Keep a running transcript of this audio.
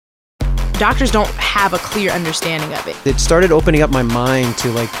doctors don't have a clear understanding of it. It started opening up my mind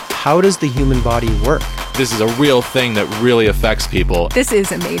to how does the human body work? This is a real thing that really affects people. This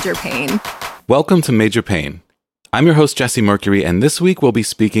is a major pain. Welcome to Major Pain. I'm your host, Jesse Mercury, and this week we'll be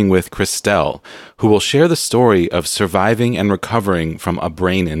speaking with Christelle, who will share the story of surviving and recovering from a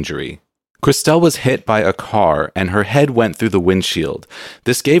brain injury. Christelle was hit by a car and her head went through the windshield.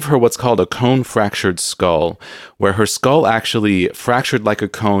 This gave her what's called a cone-fractured skull, where her skull actually fractured like a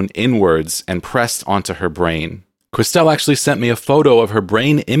cone inwards and pressed onto her brain. Christelle actually sent me a photo of her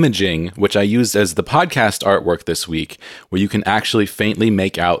brain imaging, which I used as the podcast artwork this week, where you can actually faintly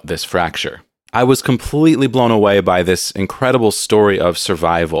make out this fracture. I was completely blown away by this incredible story of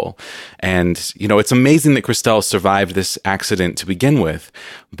survival. And, it's amazing that Christelle survived this accident to begin with,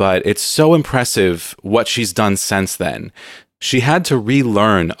 but it's so impressive what she's done since then. She had to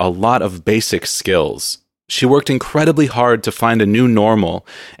relearn a lot of basic skills. She worked incredibly hard to find a new normal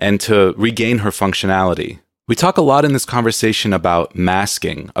and to regain her functionality. We talk a lot in this conversation about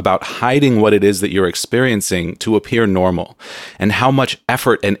masking, about hiding what it is that you're experiencing to appear normal, and how much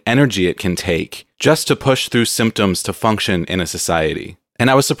effort and energy it can take just to push through symptoms to function in a society. And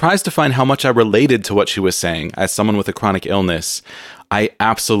I was surprised to find how much I related to what she was saying. As someone with a chronic illness, I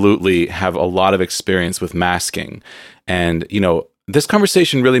absolutely have a lot of experience with masking. And, this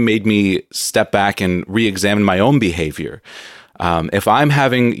conversation really made me step back and re-examine my own behavior. If I'm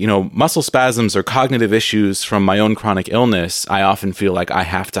having, muscle spasms or cognitive issues from my own chronic illness, I often feel like I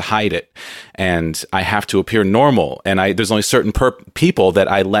have to hide it and I have to appear normal. And there's only certain people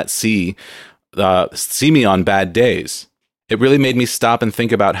that I let see me on bad days. It really made me stop and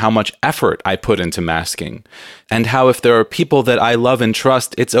think about how much effort I put into masking, and how if there are people that I love and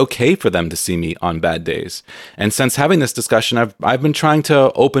trust, it's okay for them to see me on bad days. And since having this discussion, I've been trying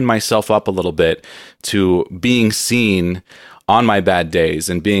to open myself up a little bit to being seen on my bad days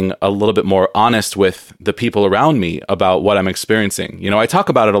and being a little bit more honest with the people around me about what I'm experiencing. I talk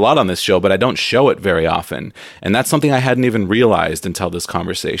about it a lot on this show, but I don't show it very often. And that's something I hadn't even realized until this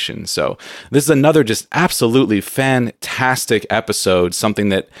conversation. So this is another just absolutely fantastic episode, something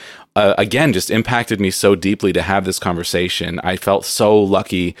that again, just impacted me so deeply to have this conversation. I felt so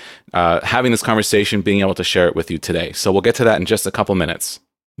lucky having this conversation, being able to share it with you today. So we'll get to that in just a couple minutes.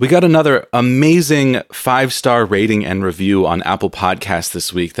 We got another amazing 5-star rating and review on Apple Podcasts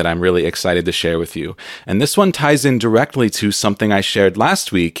this week that I'm really excited to share with you. And this one ties in directly to something I shared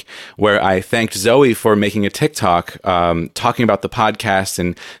last week, where I thanked Zoe for making a TikTok talking about the podcast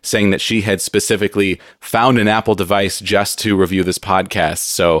and saying that she had specifically found an Apple device just to review this podcast.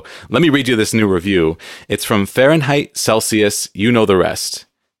 So let me read you this new review. It's from Fahrenheit Celsius, you know the rest.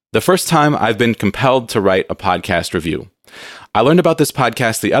 The first time I've been compelled to write a podcast review. I learned about this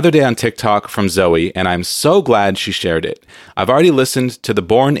podcast the other day on TikTok from Zoe, and I'm so glad she shared it. I've already listened to the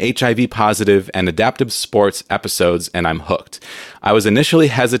Born HIV Positive and Adaptive Sports episodes, and I'm hooked. I was initially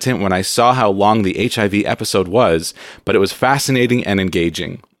hesitant when I saw how long the HIV episode was, but it was fascinating and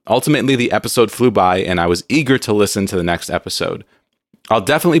engaging. Ultimately, the episode flew by, and I was eager to listen to the next episode. I'll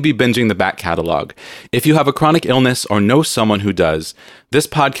definitely be binging the back catalog. If you have a chronic illness or know someone who does, this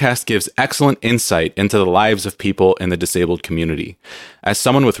podcast gives excellent insight into the lives of people in the disabled community. As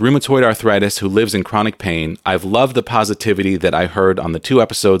someone with rheumatoid arthritis who lives in chronic pain, I've loved the positivity that I heard on the 2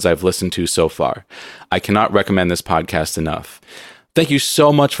 episodes I've listened to so far. I cannot recommend this podcast enough. Thank you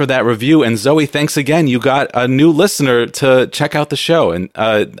so much for that review. And Zoe, thanks again. You got a new listener to check out the show. And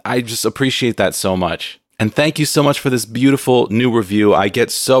I just appreciate that so much. And thank you so much for this beautiful new review. I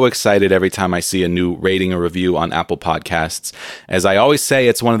get so excited every time I see a new rating or review on Apple Podcasts. As I always say,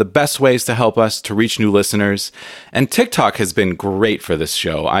 it's one of the best ways to help us to reach new listeners. And TikTok has been great for this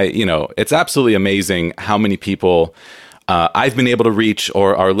show. It's absolutely amazing how many people I've been able to reach,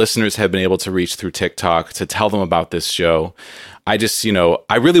 or our listeners have been able to reach through TikTok to tell them about this show. I just,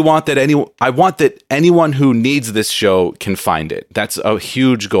 I really want that anyone who needs this show can find it. That's a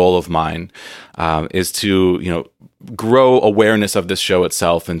huge goal of mine, is to, grow awareness of this show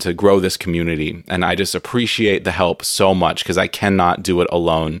itself and to grow this community. And I just appreciate the help so much because I cannot do it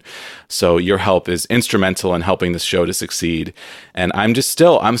alone. So your help is instrumental in helping this show to succeed. And I'm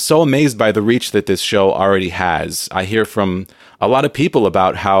so amazed by the reach that this show already has. I hear from a lot of people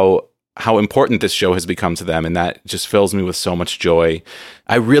about how important this show has become to them, and that just fills me with so much joy.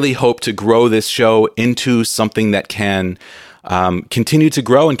 I really hope to grow this show into something that can continue to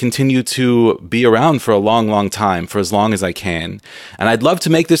grow and continue to be around for a long, long time, for as long as I can. And I'd love to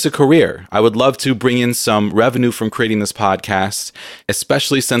make this a career. I would love to bring in some revenue from creating this podcast,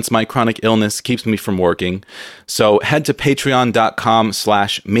 especially since my chronic illness keeps me from working. So head to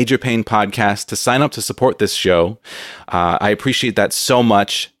patreon.com/majorpainpodcast to sign up to support this show. I appreciate that so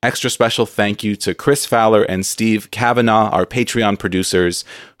much. Extra special thank you to Chris Fowler and Steve Kavanaugh, our Patreon producers,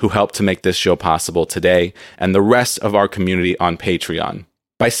 who helped to make this show possible today, and the rest of our community on Patreon.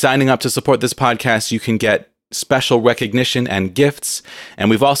 By signing up to support this podcast, you can get special recognition and gifts. And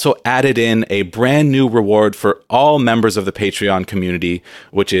we've also added in a brand new reward for all members of the Patreon community,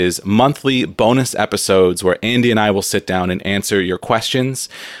 which is monthly bonus episodes where Andy and I will sit down and answer your questions.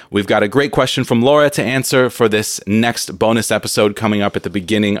 We've got a great question from Laura to answer for this next bonus episode coming up at the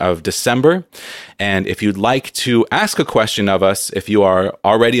beginning of December. And if you'd like to ask a question of us, if you are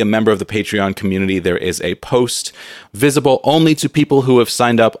already a member of the Patreon community, there is a post visible only to people who have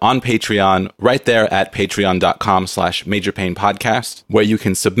signed up on Patreon right there at patreon.com/majorpainpodcast, where you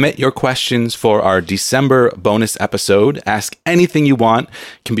can submit your questions for our December bonus episode. Ask anything you want. It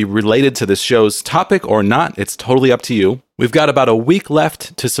can be related to this show's topic or not. It's totally up to you. We've got about a week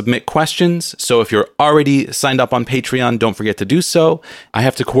left to submit questions, so if you're already signed up on Patreon, don't forget to do so. I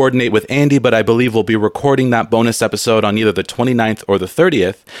have to coordinate with Andy, but I believe we'll be recording that bonus episode on either the 29th or the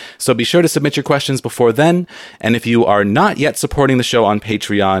 30th, so be sure to submit your questions before then. And if you are not yet supporting the show on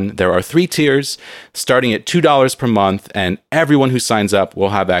Patreon, there are 3 tiers, starting at $2 per month, and everyone who signs up will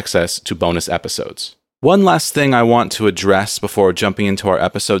have access to bonus episodes. One last thing I want to address before jumping into our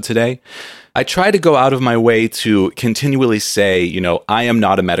episode today. I try to go out of my way to continually say, I am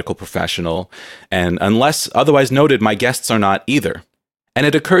not a medical professional, and unless otherwise noted, my guests are not either. And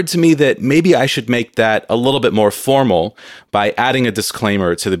it occurred to me that maybe I should make that a little bit more formal by adding a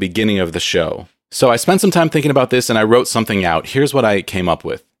disclaimer to the beginning of the show. So I spent some time thinking about this and I wrote something out. Here's what I came up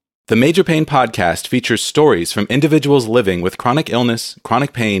with. The Major Pain Podcast features stories from individuals living with chronic illness,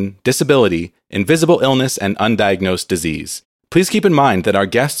 chronic pain, disability, invisible illness, and undiagnosed disease. Please keep in mind that our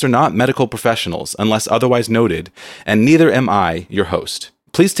guests are not medical professionals unless otherwise noted, and neither am I, your host.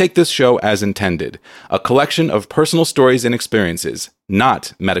 Please take this show as intended, a collection of personal stories and experiences,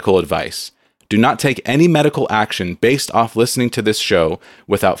 not medical advice. Do not take any medical action based off listening to this show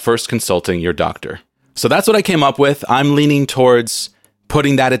without first consulting your doctor. So that's what I came up with. I'm leaning towards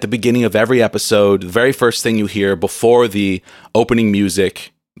putting that at the beginning of every episode, the very first thing you hear before the opening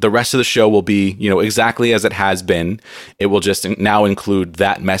music. The rest of the show will be, exactly as it has been. It will just now include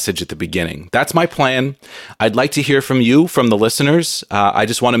that message at the beginning. That's my plan. I'd like to hear from you, from the listeners. I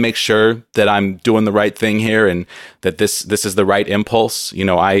just want to make sure that I'm doing the right thing here and that this is the right impulse.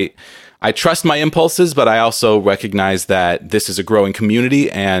 I trust my impulses, but I also recognize that this is a growing community.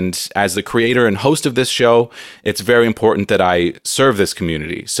 And as the creator and host of this show, it's very important that I serve this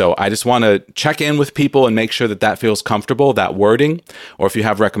community. So I just want to check in with people and make sure that that feels comfortable, that wording. Or if you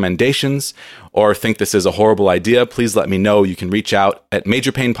have recommendations or think this is a horrible idea, please let me know. You can reach out at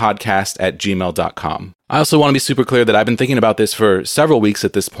majorpainpodcast@gmail.com. I also want to be super clear that I've been thinking about this for several weeks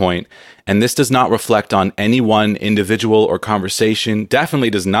at this point, and this does not reflect on any one individual or conversation, definitely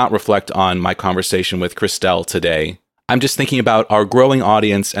does not reflect on my conversation with Christelle today. I'm just thinking about our growing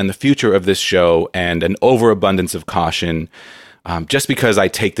audience and the future of this show and an overabundance of caution, just because I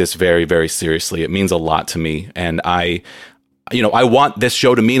take this very, very seriously. It means a lot to me, and I want this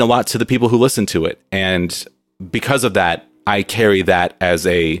show to mean a lot to the people who listen to it, and because of that, I carry that as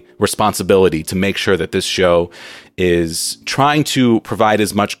a responsibility to make sure that this show is trying to provide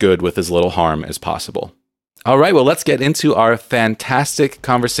as much good with as little harm as possible. All right, well, let's get into our fantastic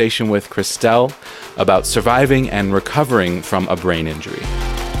conversation with Christelle about surviving and recovering from a brain injury.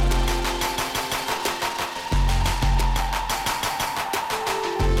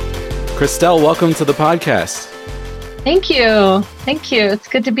 Christelle, welcome to the podcast. Thank you. It's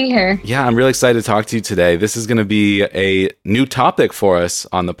good to be here. Yeah, I'm really excited to talk to you today. This is going to be a new topic for us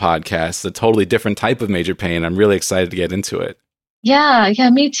on the podcast, a totally different type of major pain. I'm really excited to get into it. Yeah,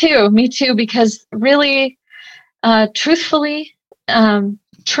 me too, because really, truthfully,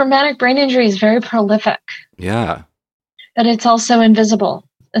 traumatic brain injury is very prolific. Yeah. But it's also invisible.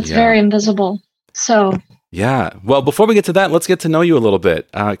 It's very invisible. So... Yeah. Well, before we get to that, let's get to know you a little bit.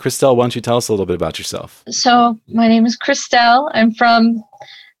 Christelle, why don't you tell us a little bit about yourself? So my name is Christelle. I'm from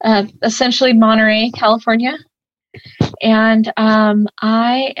essentially Monterey, California. And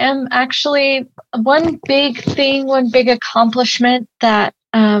I am actually one big accomplishment that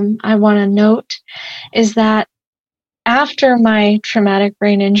I want to note is that after my traumatic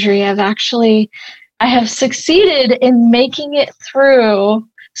brain injury, I have succeeded in making it through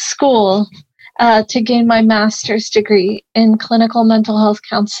school to gain my master's degree in clinical mental health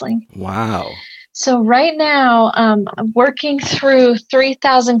counseling. Wow. So right now, I'm working through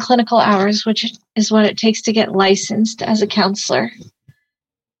 3,000 clinical hours, which is what it takes to get licensed as a counselor.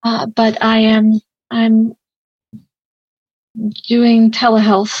 But I'm doing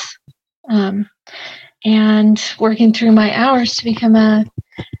telehealth and working through my hours to become a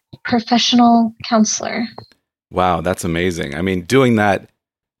professional counselor. Wow, that's amazing. I mean, doing that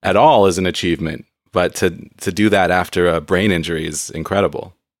at all is an achievement, but to do that after a brain injury is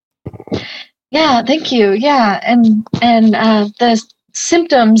incredible. Yeah, thank you. Yeah, and the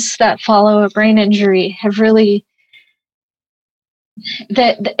symptoms that follow a brain injury have really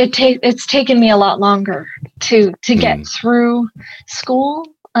it's taken me a lot longer to get through school,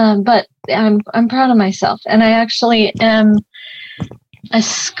 but I'm proud of myself, and I actually am a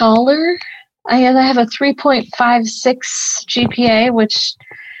scholar. I have a 3.56 GPA, which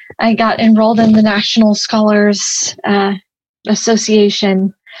I got enrolled in the National Scholars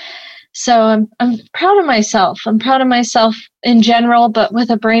Association. So I'm proud of myself. I'm proud of myself in general, but with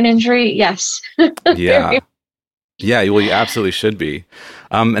a brain injury, yes. Yeah. Yeah, well, you absolutely should be.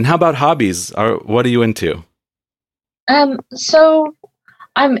 And how about hobbies? What are you into? So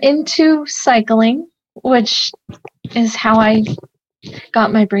I'm into cycling, which is how I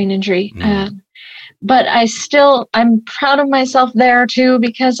got my brain injury. But I'm proud of myself there too,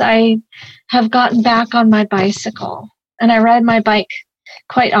 because I have gotten back on my bicycle, and I ride my bike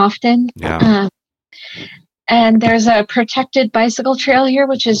quite often. Yeah. And there's a protected bicycle trail here,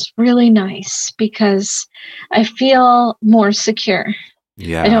 which is really nice because I feel more secure.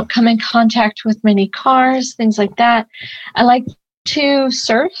 Yeah. I don't come in contact with many cars, things like that. I like to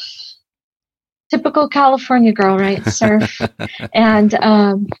surf. Typical California girl, right? Surf and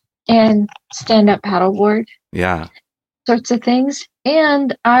stand-up paddleboard. Yeah. Sorts of things.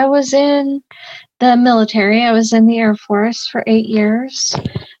 And I was in the military. I was in the Air Force for 8 years.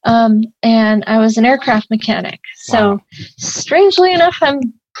 And I was an aircraft mechanic. So strangely enough,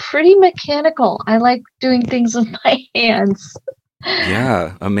 I'm pretty mechanical. I like doing things with my hands.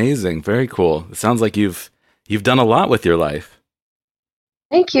 Yeah, amazing. Very cool. It sounds like you've done a lot with your life.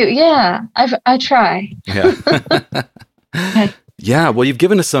 Thank you. Yeah, I try. Yeah. Yeah, well, you've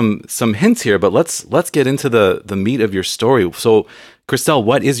given us some hints here, but let's get into the meat of your story. So, Christelle,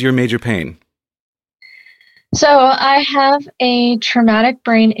 what is your major pain? So I have a traumatic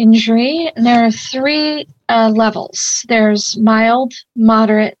brain injury, and there are 3 levels. There's mild,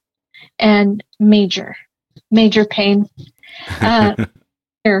 moderate, and major pain.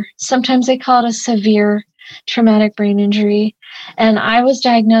 Sometimes they call it a severe traumatic brain injury, and I was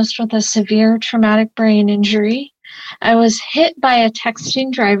diagnosed with a severe traumatic brain injury. I was hit by a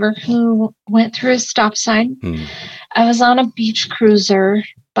texting driver who went through a stop sign. I was on a beach cruiser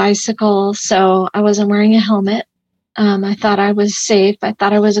bicycle, so I wasn't wearing a helmet. I thought I was safe. I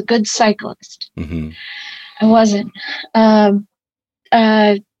thought I was a good cyclist. Mm-hmm. I wasn't.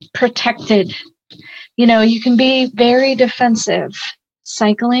 Protected. You know, you can be very defensive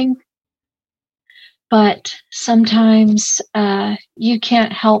cycling, but sometimes you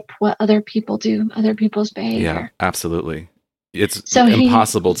can't help what other people do, other people's behavior. Yeah, absolutely. It's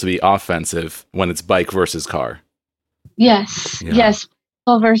impossible to be offensive when it's bike versus car. Yes, yes,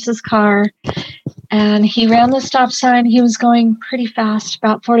 versus car. And he ran the stop sign. He was going pretty fast,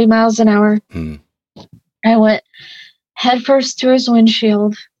 about 40 miles an hour. I went headfirst through his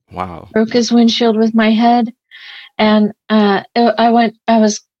windshield. Wow. Broke his windshield with my head. And I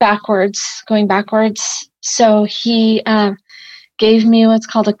was going backwards. So he gave me what's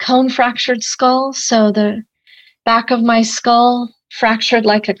called a cone fractured skull. So the back of my skull fractured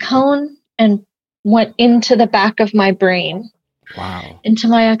like a cone and went into the back of my brain. Wow. Into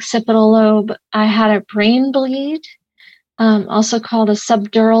my occipital lobe. I had a brain bleed, also called a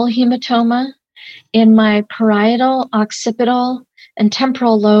subdural hematoma, in my parietal, occipital, and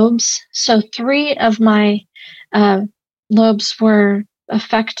temporal lobes. So 3 of my lobes were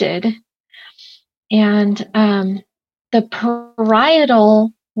affected. And the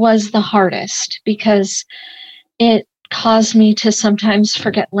parietal was the hardest because it caused me to sometimes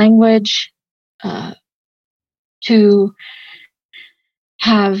forget language, to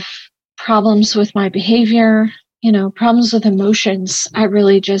have problems with my behavior, problems with emotions. I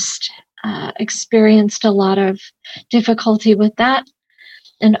really just experienced a lot of difficulty with that.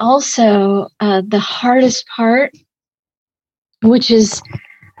 And also the hardest part, which is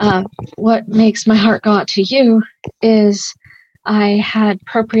what makes my heart go out to you, is I had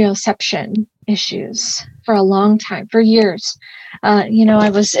proprioception issues for a long time, for years.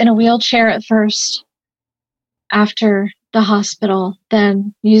 I was in a wheelchair at first, after the hospital,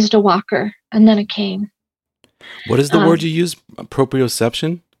 then used a walker. and then a cane. What is the word you use?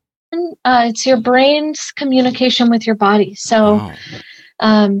 Proprioception? It's your brain's communication with your body. So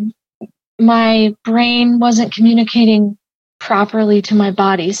my brain wasn't communicating properly to my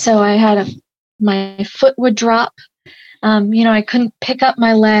body. So I had my foot would drop. I couldn't pick up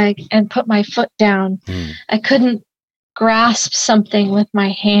my leg and put my foot down. I couldn't grasp something with my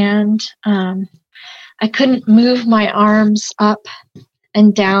hand. I couldn't move my arms up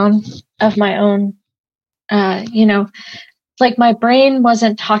and down of my own, like my brain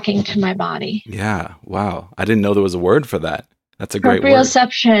wasn't talking to my body. Yeah. Wow. I didn't know there was a word for that. That's a great word.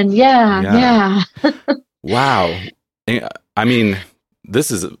 Proprioception. Yeah. Wow. I mean,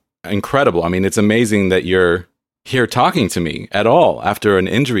 this is incredible. I mean, it's amazing that you're here talking to me at all after an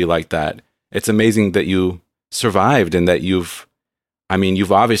injury like that. It's amazing that you survived and that you've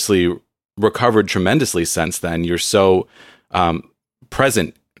obviously recovered tremendously since then. You're so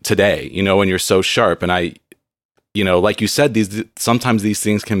present today, and you're so sharp. And like you said, sometimes these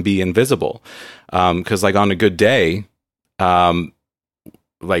things can be invisible. 'Cause like on a good day,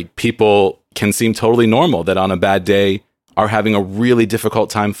 like people can seem totally normal that on a bad day are having a really difficult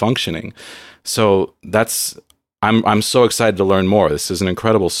time functioning. So I'm so excited to learn more. This is an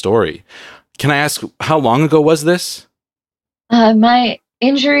incredible story. Can I ask, how long ago was this? My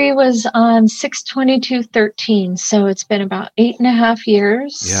injury was on 6/22/13, so it's been about 8.5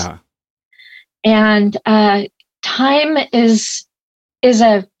 years. Yeah. And time is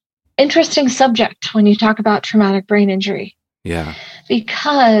a interesting subject when you talk about traumatic brain injury. Yeah.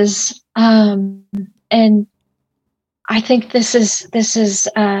 Because and I think this is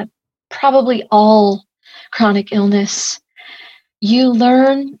probably all chronic illness. You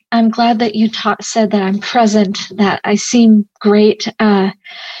learn. I'm glad that you said that I'm present, that I seem great.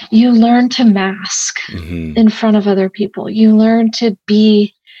 You learn to mask in front of other people. You learn to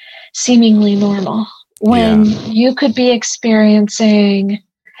be seemingly normal when you could be experiencing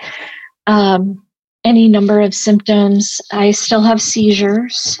any number of symptoms. I still have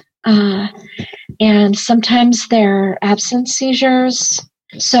seizures, and sometimes they're absent seizures.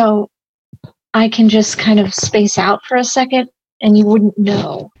 So I can just kind of space out for a second and you wouldn't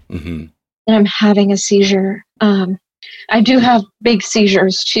know that I'm having a seizure. I do have big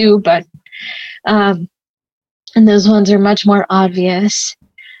seizures too, but and those ones are much more obvious.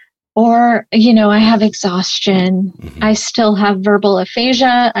 Or, I have exhaustion. I still have verbal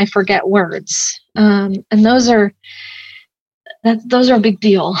aphasia. I forget words. And those are a big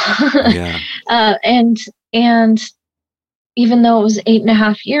deal. Yeah. And even though it was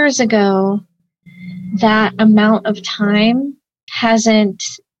 8.5 years ago, that amount of time hasn't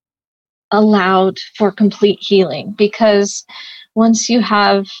allowed for complete healing, because once you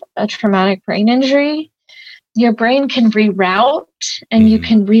have a traumatic brain injury, your brain can reroute and you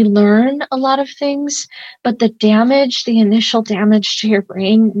can relearn a lot of things, but the initial damage to your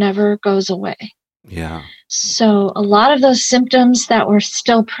brain never goes away. Yeah. So a lot of those symptoms that were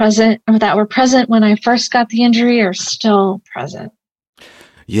still present, or that were present when I first got the injury, are still present.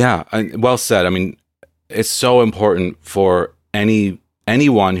 Yeah. Well said. I mean, it's so important for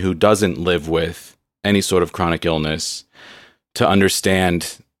anyone who doesn't live with any sort of chronic illness to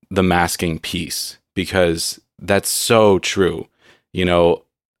understand the masking piece, because that's so true.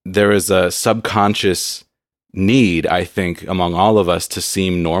 There is a subconscious need, I think, among all of us to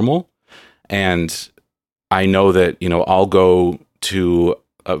seem normal. And I know that, I'll go to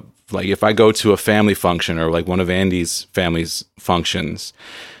if I go to a family function or like one of Andy's family's functions,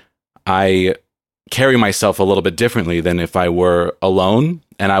 I carry myself a little bit differently than if I were alone,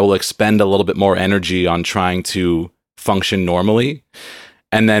 and I will expend a little bit more energy on trying to function normally.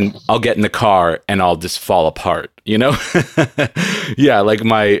 And then I'll get in the car and I'll just fall apart, Yeah, like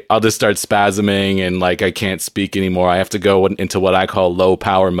I'll just start spasming and like I can't speak anymore. I have to go into what I call low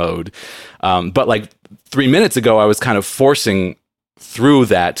power mode. But like 3 minutes ago, I was kind of forcing through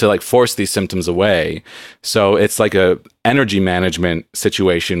that to like force these symptoms away. So it's like a energy management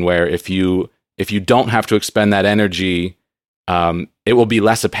situation where if you don't have to expend that energy, it will be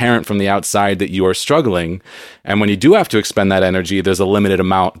less apparent from the outside that you are struggling. And when you do have to expend that energy, there's a limited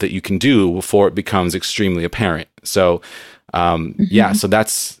amount that you can do before it becomes extremely apparent. So, so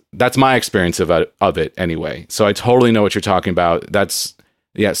that's my experience of it anyway. So I totally know what you're talking about. That's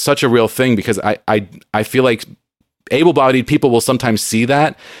such a real thing, because I feel like able-bodied people will sometimes see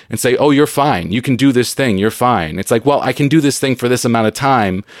that and say, oh, you're fine. You can do this thing. You're fine. It's like, well, I can do this thing for this amount of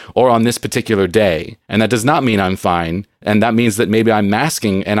time or on this particular day. And that does not mean I'm fine. And that means that maybe I'm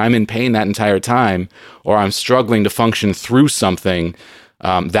masking and I'm in pain that entire time, or I'm struggling to function through something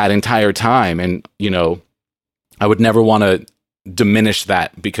that entire time. And, I would never want to diminish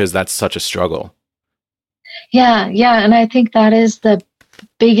that because that's such a struggle. Yeah, and I think that is the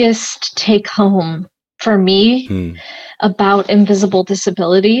biggest take home for me about invisible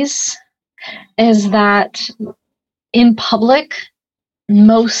disabilities, is that in public,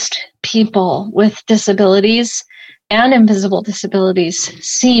 most people with disabilities and invisible disabilities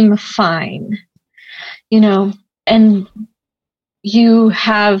seem fine, and you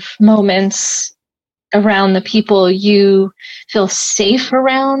have moments around the people you feel safe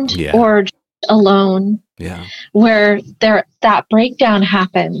around or alone, where that breakdown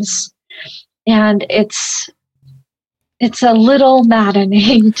happens. And it's a little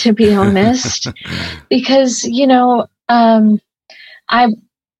maddening, to be honest, because, I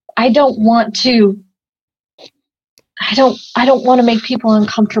don't want to make people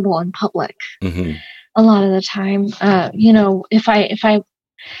uncomfortable in public. A lot of the time,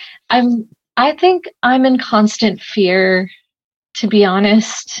 I think I'm in constant fear, to be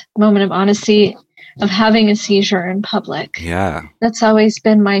honest, moment of honesty, of having a seizure in public. Yeah. That's always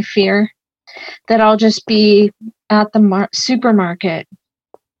been my fear, that I'll just be at the supermarket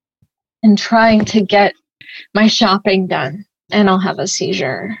and trying to get my shopping done and I'll have a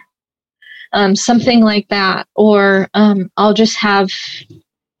seizure. Something like that. Or I'll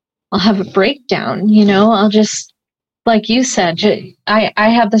have a breakdown, I'll just, like you said, I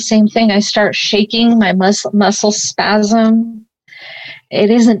have the same thing. I start shaking, my muscle spasm. It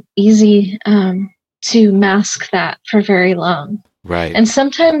isn't easy to mask that for very long. Right. And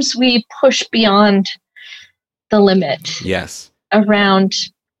sometimes we push beyond the limit. Yes. Around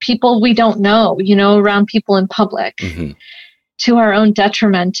people we don't know, around people in public, to our own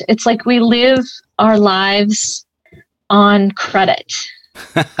detriment. It's like we live our lives on credit.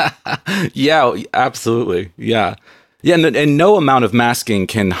 Yeah, absolutely. Yeah. Yeah. And no amount of masking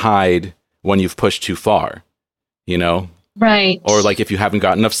can hide when you've pushed too far, Right. Or like if you haven't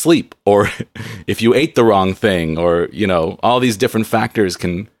got enough sleep, or if you ate the wrong thing, or, all these different factors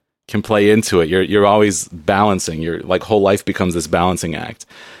can play into it. You're always balancing. Your whole life becomes this balancing act.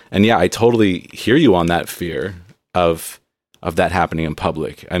 And yeah, I totally hear you on that fear of that happening in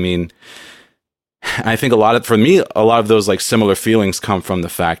public. I mean, I think a lot of those similar feelings come from the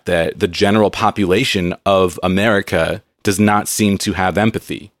fact that the general population of America does not seem to have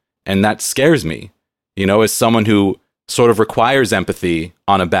empathy. And that scares me, as someone who sort of requires empathy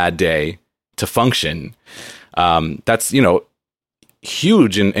on a bad day to function. That's,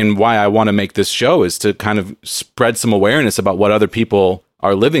 huge. And why I want to make this show is to kind of spread some awareness about what other people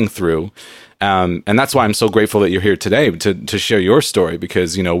are living through. And that's why I'm so grateful that you're here today to share your story,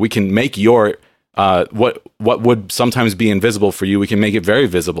 because, we can make your, what would sometimes be invisible for you, we can make it very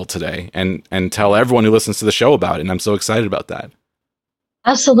visible today and tell everyone who listens to the show about it. And I'm so excited about that.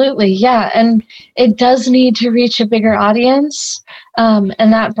 Absolutely. Yeah. And it does need to reach a bigger audience. And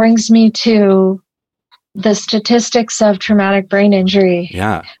that brings me to the statistics of traumatic brain injury.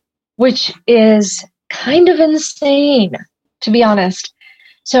 Yeah. Which is kind of insane, to be honest.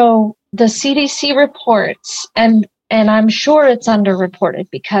 So the CDC reports, and I'm sure it's underreported,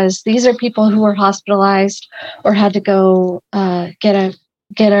 because these are people who were hospitalized or had to go get a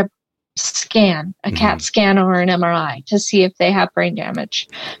scan, a CAT scan or an MRI, to see if they have brain damage,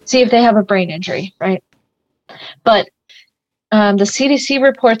 see if they have a brain injury, right? But the CDC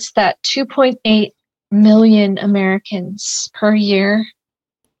reports that 2.8 million Americans per year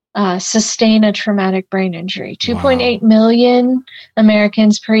sustain a traumatic brain injury. 2.8 million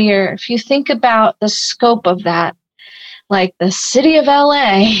Americans per year. If you think about the scope of that, like the city of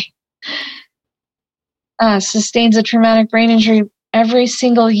LA sustains a traumatic brain injury every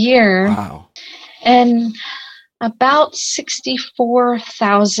single year. Wow. And about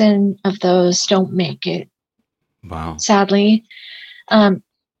 64,000 of those don't make it. Wow. Sadly. And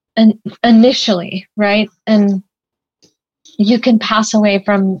initially, right? And you can pass away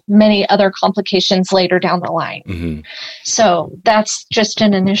from many other complications later down the line. So that's just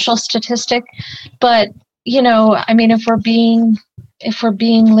an initial statistic. But, if we're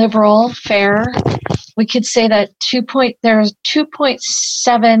being liberal, fair, we could say that there's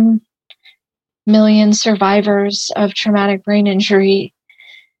 2.7 million survivors of traumatic brain injury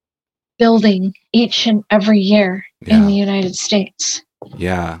building each and every year in the United States.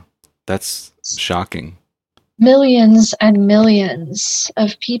 Yeah, that's shocking. Millions and millions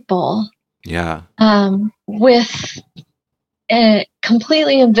of people. Yeah. With a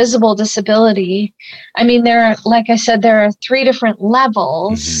completely invisible disability. I mean, like I said, there are 3 different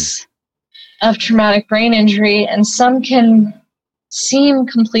levels of traumatic brain injury, and some can seem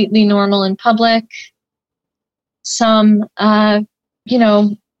completely normal in public. Some,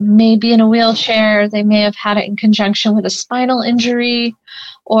 may be in a wheelchair. They may have had it in conjunction with a spinal injury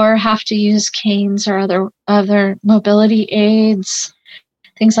or have to use canes or other mobility aids,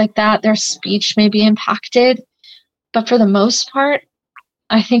 things like that. Their speech may be impacted. But for the most part,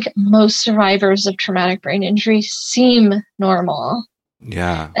 I think most survivors of traumatic brain injury seem normal.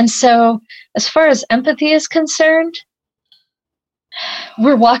 Yeah. And so as far as empathy is concerned,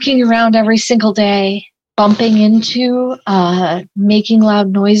 we're walking around every single day, bumping into, making loud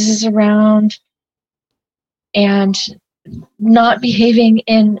noises around, and not behaving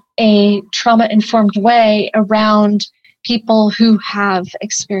in a trauma-informed way around people who have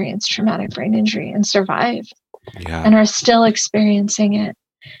experienced traumatic brain injury and survived and are still experiencing it.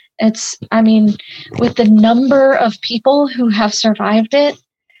 With the number of people who have survived it,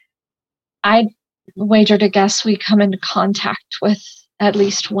 I'd wager to guess we come into contact with at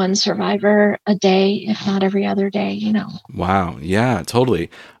least one survivor a day, if not every other day, Wow. Yeah, totally.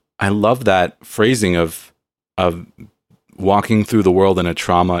 I love that phrasing of walking through the world in a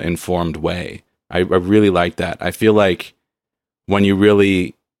trauma-informed way. I really like that. I feel like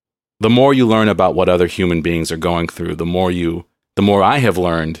the more you learn about what other human beings are going through, the more I have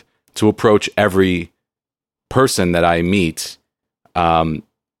learned to approach every person that I meet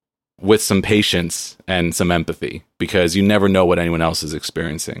with some patience and some empathy, because you never know what anyone else is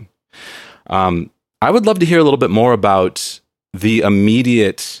experiencing. I would love to hear a little bit more about the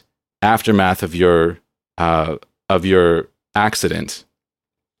immediate aftermath of your accident.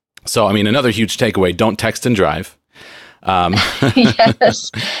 So, another huge takeaway: don't text and drive.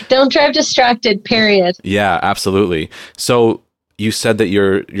 Yes, don't drive distracted. Period. Yeah, absolutely. So you said that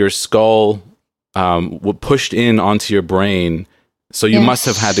your skull pushed in onto your brain, so you must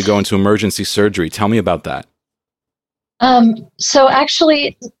have had to go into emergency surgery. Tell me about that. So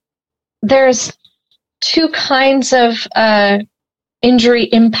actually, there's two kinds of injury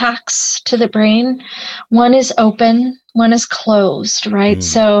impacts to the brain. One is open, one is closed, right?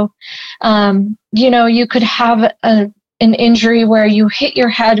 So, you could have an injury where you hit your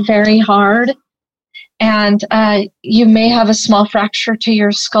head very hard, and you may have a small fracture to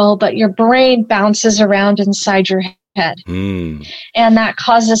your skull, but your brain bounces around inside your head. And that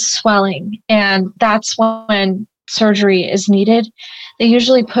causes swelling. And that's when surgery is needed. They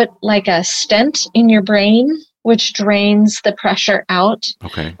usually put like a stent in your brain, which drains the pressure out.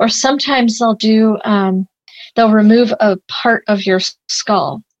 Okay. Or sometimes they'll remove a part of your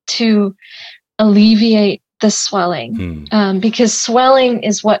skull to alleviate the swelling, because swelling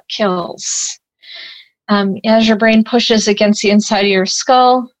is what kills. As your brain pushes against the inside of your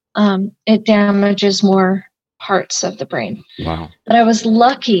skull, it damages more parts of the brain. Wow. But I was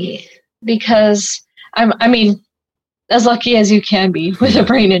lucky because as lucky as you can be with a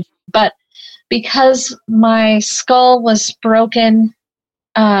brain injury. But because my skull was broken,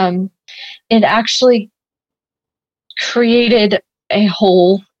 it actually created a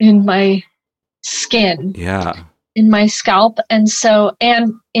hole in my skin. Yeah. In my scalp, and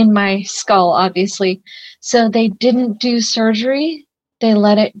in my skull, obviously. So they didn't do surgery. They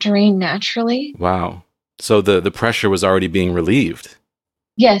let it drain naturally. Wow. So the pressure was already being relieved.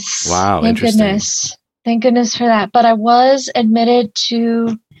 Yes. Wow. Thank goodness. Thank goodness for that. But I was admitted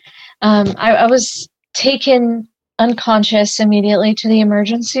to, I was taken unconscious immediately to the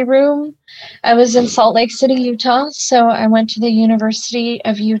emergency room. I was in Salt Lake City, Utah. So I went to the University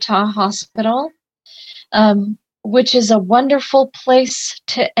of Utah Hospital, which is a wonderful place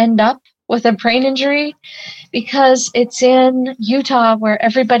to end up with a brain injury, because it's in Utah where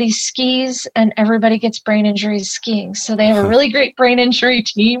everybody skis and everybody gets brain injuries skiing. So they have a really great brain injury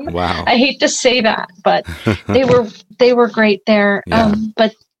team. Wow. I hate to say that, but they were great there. Yeah.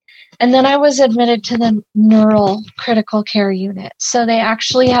 And then I was admitted to the neural critical care unit. So they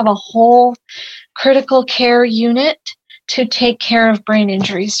actually have a whole critical care unit to take care of brain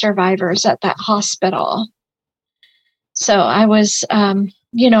injury survivors at that hospital. So I was,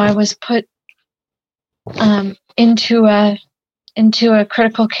 I was put into a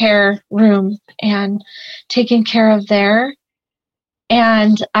critical care room and taken care of there.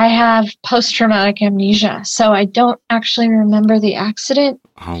 And I have post-traumatic amnesia, so I don't actually remember the accident.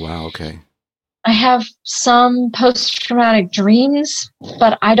 Oh, wow. Okay. I have some post-traumatic dreams,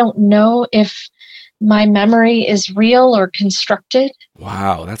 but I don't know if my memory is real or constructed.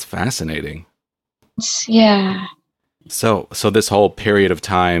 Wow, that's fascinating. Yeah. So this whole period of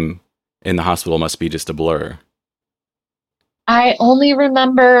time in the hospital must be just a blur. I only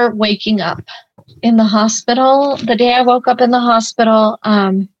remember waking up in the hospital. The day I woke up in the hospital,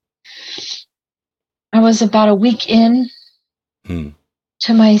 I was about a week in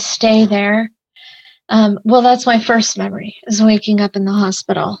to my stay there. Well, that's my first memory, is waking up in the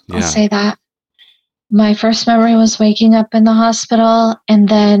hospital. Yeah. I'll say that. My first memory was waking up in the hospital, and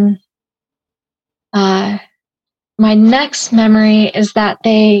then my next memory is that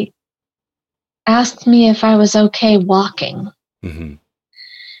they asked me if I was okay walking. Mm-hmm.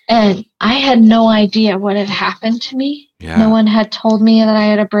 And I had no idea what had happened to me. Yeah. No one had told me that I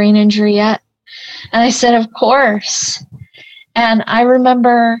had a brain injury yet. And I said, of course. And I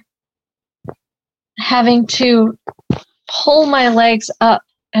remember having to pull my legs up,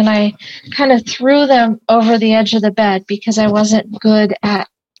 and I kind of threw them over the edge of the bed because I wasn't good at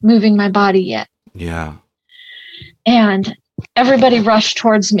moving my body yet. Yeah. And everybody rushed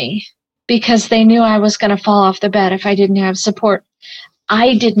towards me because they knew I was going to fall off the bed if I didn't have support.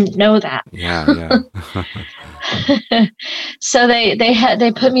 I didn't know that. Yeah. So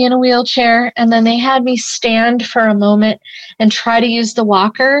they put me in a wheelchair, and then they had me stand for a moment and try to use the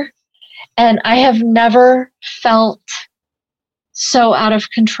walker. And I have never felt so out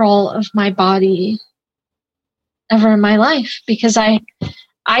of control of my body ever in my life, because I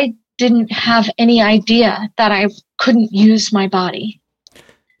didn't have any idea that I couldn't use my body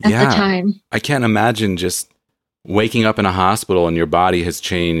at the time. I can't imagine just waking up in a hospital and your body has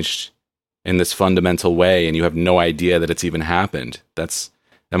changed in this fundamental way and you have no idea that it's even happened. That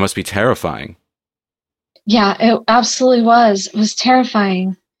must be terrifying. Yeah, it absolutely was. It was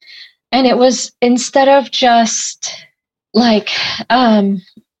terrifying. And it was, instead of just like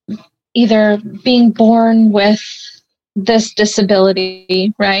either being born with this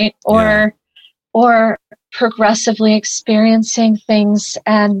disability, right? Or progressively experiencing things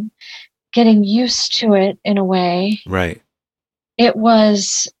and getting used to it in a way. Right. It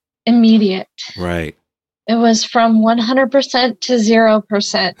was immediate. Right. It was from 100% to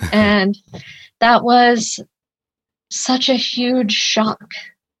 0%. And that was such a huge shock.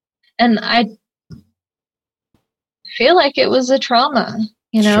 And I feel like it was a trauma,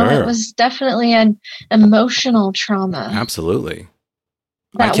 Sure. It was definitely an emotional trauma. Absolutely.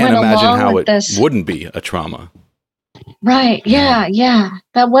 I can't imagine how it wouldn't be a trauma. Right. Yeah.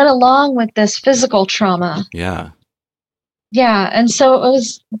 That went along with this physical trauma. Yeah. Yeah. And so it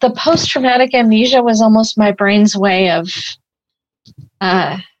was, the post-traumatic amnesia was almost my brain's way of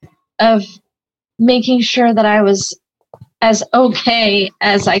making sure that I was as okay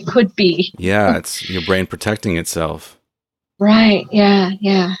as I could be. Yeah. It's your brain protecting itself. Right. Yeah.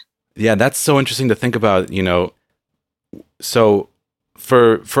 Yeah. That's so interesting to think about, so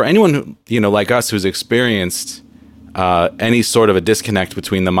for anyone who, like us, who's experienced any sort of a disconnect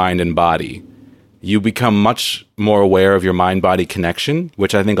between the mind and body, you become much more aware of your mind-body connection,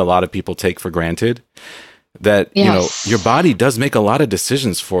 which I think a lot of people take for granted. That, yes. Your body does make a lot of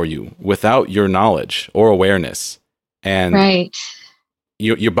decisions for you without your knowledge or awareness. And right.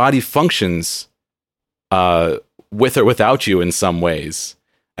 your body functions with or without you in some ways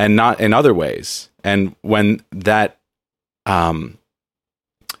and not in other ways. And when that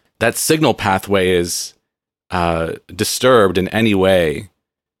signal pathway is disturbed in any way,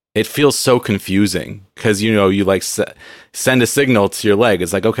 it feels so confusing because, you like send a signal to your leg.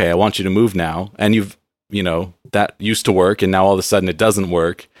 It's like, okay, I want you to move now. And that used to work. And now all of a sudden it doesn't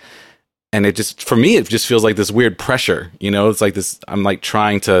work. And for me, it just feels like this weird pressure, it's like this, I'm like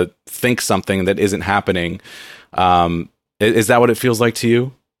trying to think something that isn't happening. Is that what it feels like to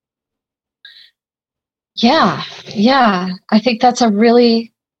you? Yeah. I think that's a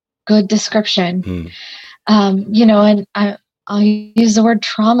really good description. And I'll use the word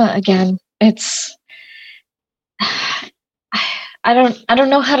trauma again. It's, I don't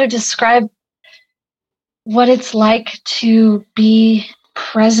know how to describe what it's like to be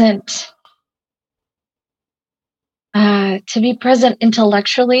present,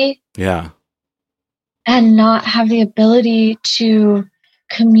 intellectually. Yeah. And not have the ability to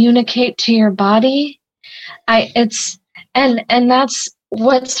communicate to your body. And that's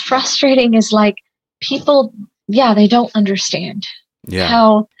what's frustrating, is like people, they don't understand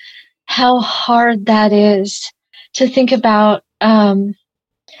how hard that is to think about,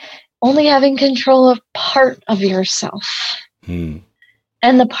 only having control of part of yourself. And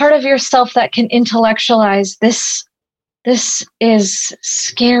the part of yourself that can intellectualize this is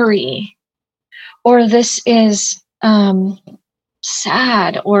scary, or this is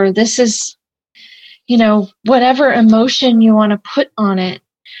sad, or this is, whatever emotion you want to put on it.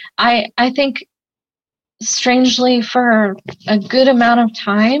 I think, strangely, for a good amount of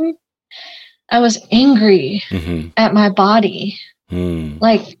time, I was angry at my body.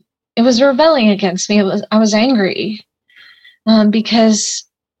 Like, it was rebelling against me. I was angry because,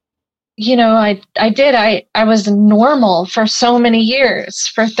 I was normal for so many years,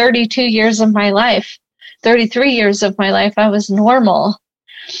 for 32 years of my life. 33 years of my life, I was normal.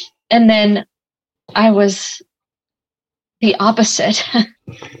 And then I was the opposite.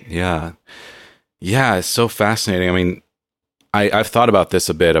 Yeah. Yeah, it's so fascinating. I mean, I've thought about this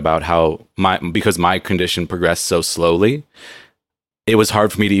a bit, about how because my condition progressed so slowly, it was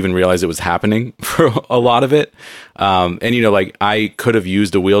hard for me to even realize it was happening for a lot of it. And, like I could have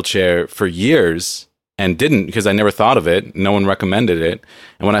used a wheelchair for years and didn't, because I never thought of it. No one recommended it.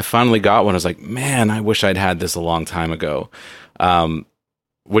 And when I finally got one, I was like, man, I wish I'd had this a long time ago.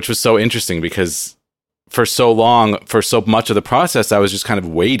 Which was so interesting, because for so long, for so much of the process, I was just kind of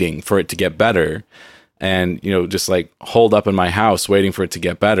waiting for it to get better. And, just like holed up in my house waiting for it to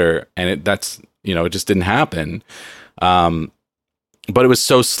get better. And it just didn't happen. But it was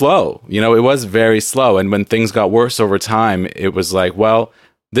so slow, it was very slow. And when things got worse over time, it was like, well,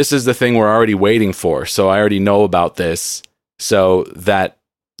 this is the thing we're already waiting for. So I already know about this. So that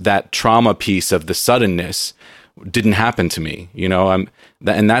trauma piece of the suddenness didn't happen to me, and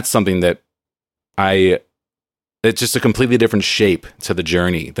that's something that it's just a completely different shape to the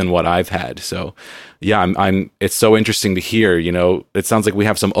journey than what I've had. So yeah, it's so interesting to hear, it sounds like we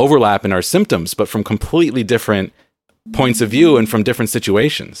have some overlap in our symptoms, but from completely different points of view and from different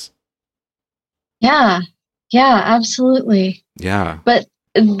situations. Yeah, absolutely. Yeah. But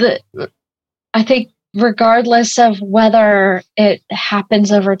I think regardless of whether it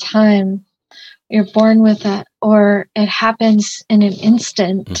happens over time, you're born with it, or it happens in an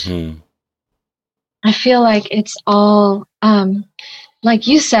instant, mm-hmm. I feel like it's all, like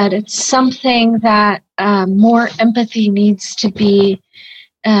you said, it's something that more empathy needs to be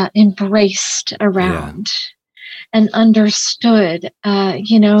embraced around and understood,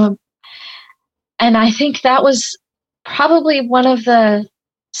 and I think that was probably one of the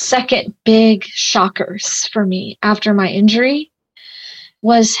second big shockers for me after my injury,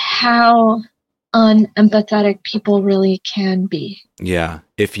 was how unempathetic people really can be. Yeah.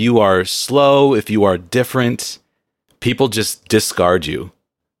 If you are slow, if you are different, people just discard you,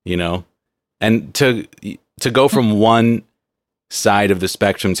 and to go from one side of the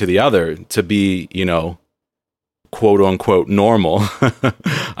spectrum to the other, to be, quote unquote normal.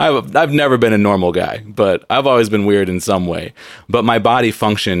 I've never been a normal guy, but I've always been weird in some way. But my body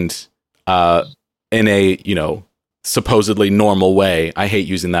functioned in a supposedly normal way. I hate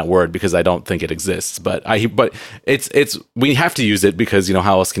using that word because I don't think it exists, but it's we have to use it because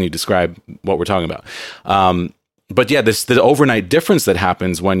how else can you describe what we're talking about? But yeah, the overnight difference that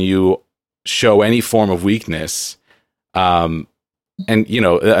happens when you show any form of weakness. And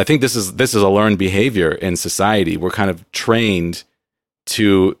I think this is a learned behavior in society. We're kind of trained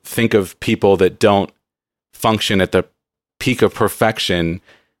to think of people that don't function at the peak of perfection.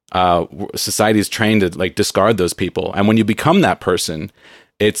 Society is trained to like discard those people, and when you become that person,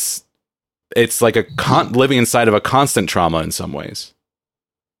 it's like living inside of a constant trauma in some ways.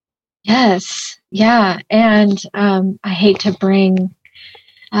 Yes, yeah, and I hate to bring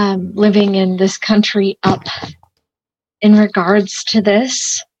living in this country up in regards to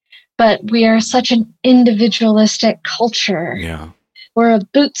this, but we are such an individualistic culture. Yeah. We're a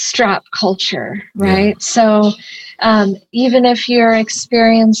bootstrap culture, right? Yeah. So even if you're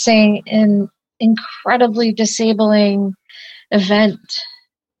experiencing an incredibly disabling event,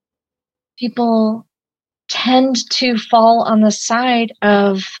 people tend to fall on the side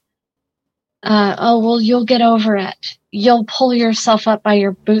of, oh, well, you'll get over it. You'll pull yourself up by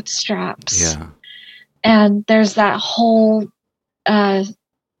your bootstraps. Yeah. And there's that whole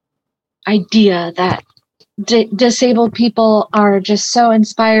idea that disabled people are just so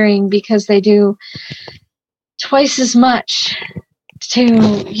inspiring because they do twice as much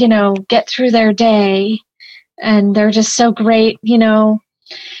to, get through their day, and they're just so great,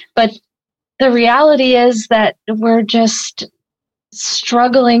 But the reality is that we're just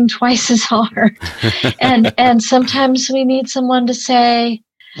struggling twice as hard. and sometimes we need someone to say,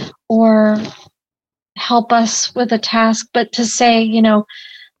 or help us with a task, but to say,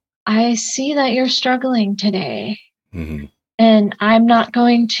 I see that you're struggling today. Mm-hmm. And I'm not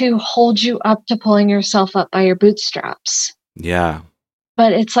going to hold you up to pulling yourself up by your bootstraps. Yeah.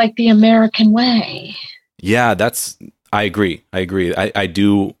 But it's like the American way. Yeah, I agree. I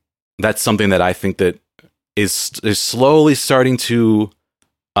do. That's something that I think that is slowly starting to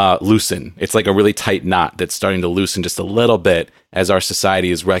loosen. It's like a really tight knot that's starting to loosen just a little bit as our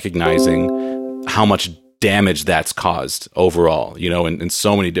society is recognizing how much damage that's caused overall, in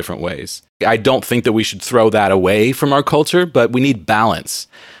so many different ways. I don't think that we should throw that away from our culture, but we need balance.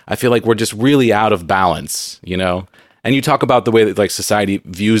 I feel like we're just really out of balance, And you talk about the way that like society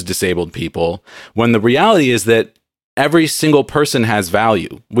views disabled people, when the reality is that every single person has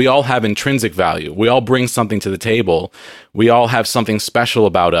value. We all have intrinsic value. We all bring something to the table. We all have something special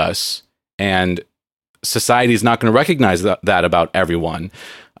about us, and society is not going to recognize that about everyone.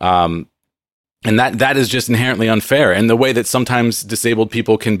 And that is just inherently unfair. And the way that sometimes disabled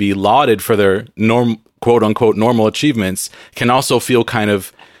people can be lauded for their quote unquote normal achievements can also feel kind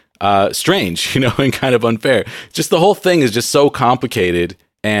of strange, and kind of unfair. Just the whole thing is just so complicated,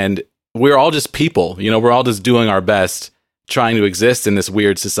 and we're all just people, we're all just doing our best trying to exist in this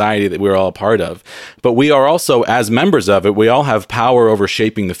weird society that we're all a part of. But we are also, as members of it, we all have power over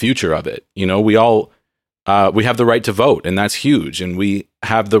shaping the future of it. We all, we have the right to vote, and that's huge. And we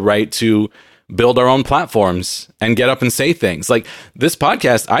have the right to build our own platforms and get up and say things. Like this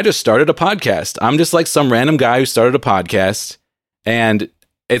podcast, I just started a podcast. I'm just like some random guy who started a podcast, and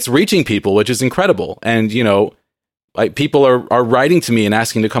it's reaching people, which is incredible. And, like people are writing to me and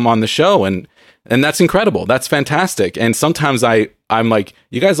asking to come on the show, and that's incredible. That's fantastic. And sometimes I'm like,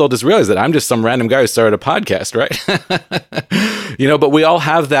 you guys all just realize that I'm just some random guy who started a podcast, right? But we all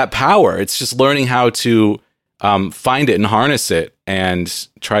have that power. It's just learning how to find it and harness it and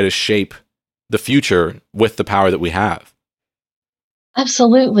try to shape the future with the power that we have.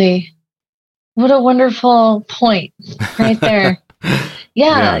 Absolutely. What a wonderful point right there.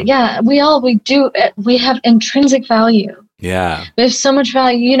 Yeah. We have intrinsic value. Yeah. We have so much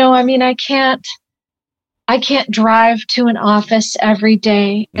value. I can't drive to an office every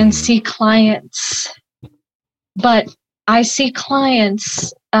day and see clients, but I see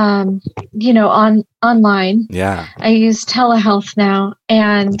clients, online. Yeah. I use telehealth now,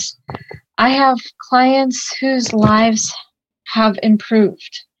 and I have clients whose lives have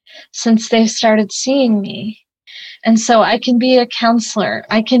improved since they started seeing me. And so I can be a counselor.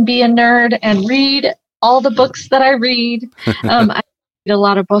 I can be a nerd and read all the books that I read. I read a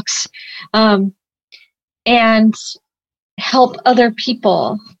lot of books, and help other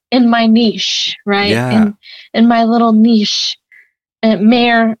people in my niche, right? Yeah. In my little niche. And it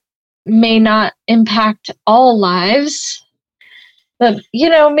may or may not impact all lives, but,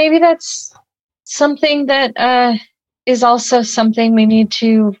 maybe that's something that is also something we need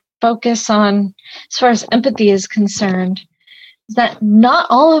to focus on as far as empathy is concerned, is that not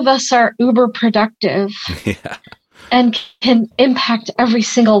all of us are uber productive and can impact every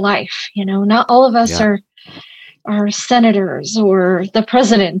single life. Not all of us are senators or the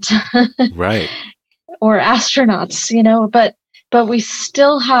president, right? Or astronauts, but we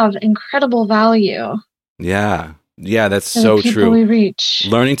still have incredible value. Yeah, that's so true. We reach.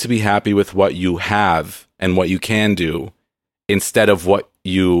 Learning to be happy with what you have and what you can do instead of what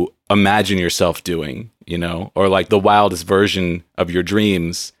you imagine yourself doing, or like the wildest version of your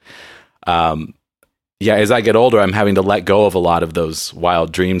dreams. As I get older, I'm having to let go of a lot of those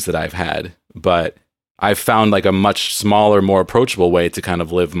wild dreams that I've had, but I've found like a much smaller, more approachable way to kind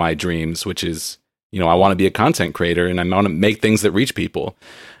of live my dreams, which is, I want to be a content creator and I want to make things that reach people.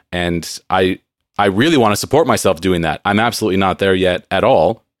 And I really want to support myself doing that. I'm absolutely not there yet at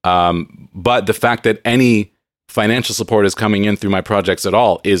all. But the fact that any financial support is coming in through my projects at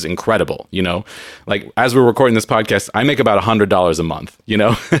all is incredible. Like as we're recording this podcast, I make about $100 a month, and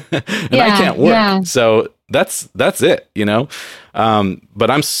I can't work. Yeah. So that's it, but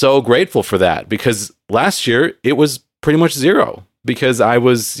I'm so grateful for that, because last year it was pretty much zero, because I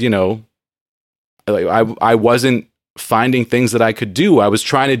was, I wasn't finding things that I could do. I was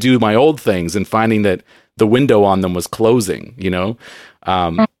trying to do my old things and finding that the window on them was closing,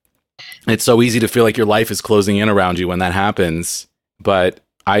 It's so easy to feel like your life is closing in around you when that happens. But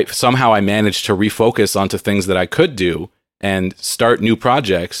I managed to refocus onto things that I could do and start new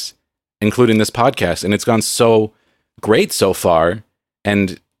projects, including this podcast. And it's gone so great so far.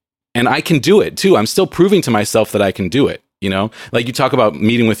 And I can do it too. I'm still proving to myself that I can do it. Like you talk about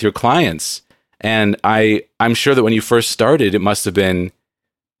meeting with your clients. And I'm sure that when you first started, it must have been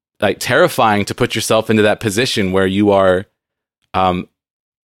like terrifying to put yourself into that position where you are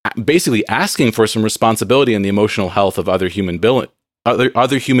basically asking for some responsibility in the emotional health of other human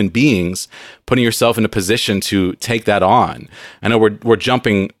beings, putting yourself in a position to take that on. I know we're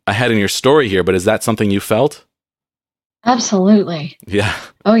jumping ahead in your story here, but is that something you felt? Absolutely. Yeah.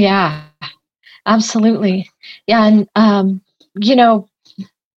 Oh yeah, absolutely. Yeah. And,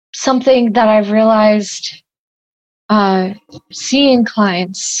 something that I've realized seeing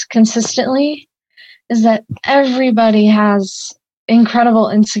clients consistently is that everybody has incredible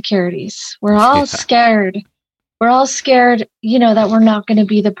insecurities. We're all scared. We're all scared, that we're not going to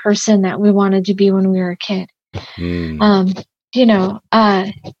be the person that we wanted to be when we were a kid.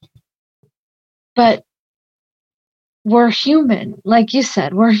 But we're human. Like you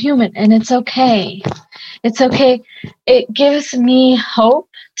said, we're human, and it's okay. It's okay. It gives me hope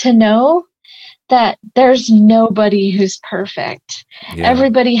to know that there's nobody who's perfect. Yeah.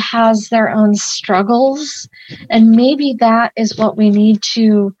 Everybody has their own struggles. And maybe that is what we need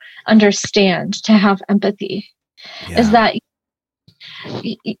to understand to have empathy, is that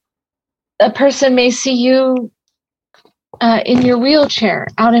a person may see you in your wheelchair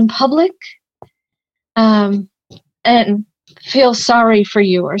out in public and feel sorry for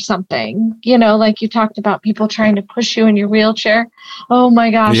you or something, like you talked about people trying to push you in your wheelchair. Oh my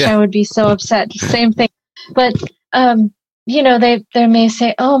gosh, Yeah. I would be so upset. Same thing. But, they may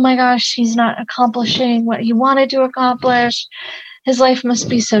say, oh my gosh, he's not accomplishing what he wanted to accomplish. His life must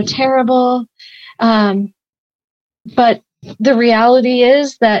be so terrible. But the reality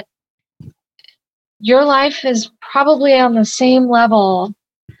is that your life is probably on the same level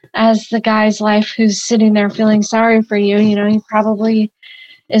as the guy's life who's sitting there feeling sorry for you. He probably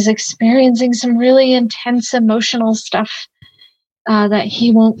is experiencing some really intense emotional stuff that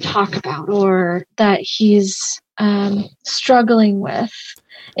he won't talk about, or that he's struggling with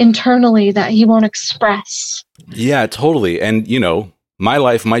internally that he won't express. Yeah, totally. And, my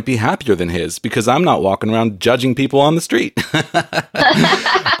life might be happier than his because I'm not walking around judging people on the street.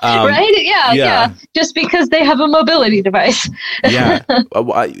 Right? Yeah. Just because they have a mobility device. Yeah.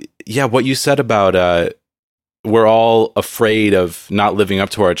 Yeah. What you said about we're all afraid of not living up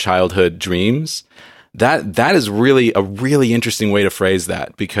to our childhood dreams. That is really a really interesting way to phrase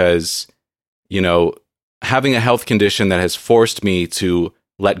that, because, having a health condition that has forced me to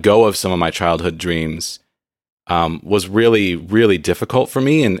let go of some of my childhood dreams was really, really difficult for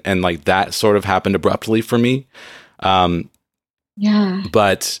me. And like that sort of happened abruptly for me. Yeah.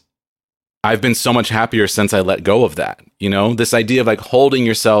 But I've been so much happier since I let go of that. This idea of like holding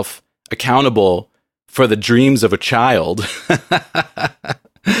yourself accountable for the dreams of a child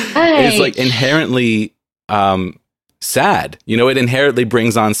is like inherently sad. It inherently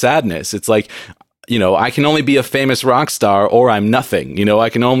brings on sadness. It's like, I can only be a famous rock star or I'm nothing. I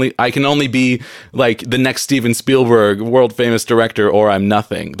can only be like the next Steven Spielberg, world famous director, or I'm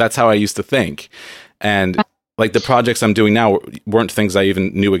nothing. That's how I used to think. And like the projects I'm doing now weren't things I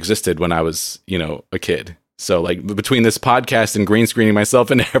even knew existed when I was, a kid. So like between this podcast and green screening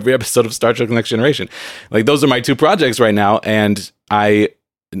myself in every episode of Star Trek: The Next Generation, like those are my two projects right now. And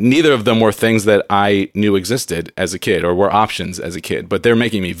neither of them were things that I knew existed as a kid or were options as a kid, but they're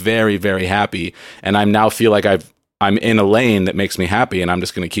making me very, very happy. And I now feel like I'm in a lane that makes me happy, and I'm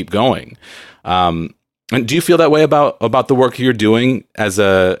just going to keep going. And do you feel that way about the work you're doing as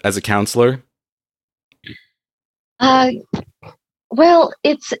a counselor? Well,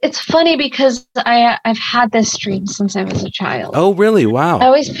 it's funny because I've had this dream since I was a child. Oh, really? Wow. I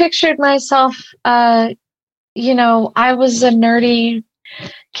always pictured myself, I was a nerdy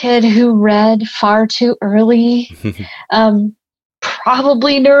kid who read far too early,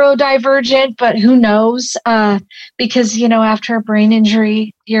 probably neurodivergent, but who knows? Because, after a brain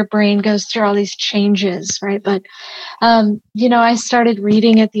injury, your brain goes through all these changes, right? But, I started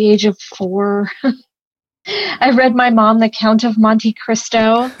reading at the age of 4. I read my mom The Count of Monte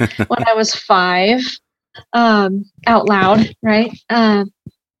Cristo when I was 5, out loud, right?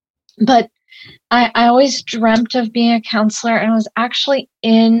 But I always dreamt of being a counselor, and was actually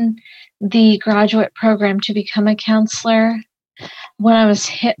in the graduate program to become a counselor when I was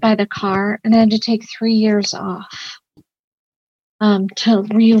hit by the car, and I had to take 3 years off to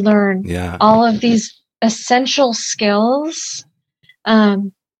relearn all of these essential skills.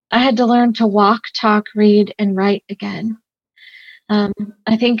 I had to learn to walk, talk, read, and write again.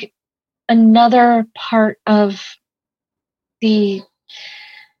 I think another part of the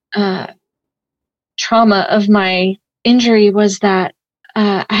trauma of my injury was that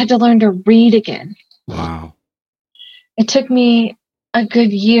I had to learn to read again. Wow. It took me a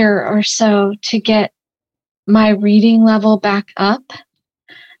good year or so to get my reading level back up.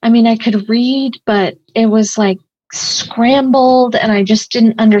 I mean, I could read, but it was like scrambled, and I just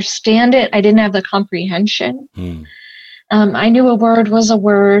didn't understand it. I didn't have the comprehension. I knew a word was a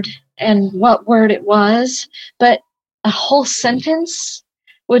word and what word it was, but a whole sentence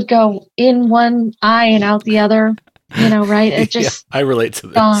would go in one eye and out the other, right? It just I relate to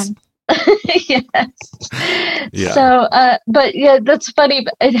this. Gone. Yes. Yeah. So, but yeah, that's funny.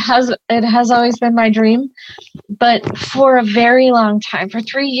 But it has always been my dream, but for a very long time, for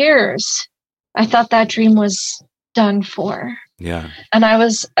 3 years, I thought that dream was done for. Yeah. And I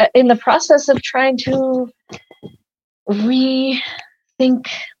was in the process of trying to rethink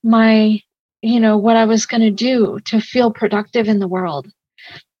my, what I was going to do to feel productive in the world.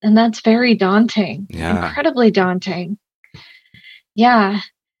 that's very daunting. Yeah. Incredibly daunting. Yeah.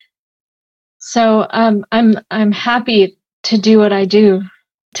 So I'm happy to do what I do,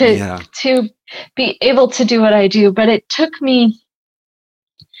 to be able to do what I do. But it took me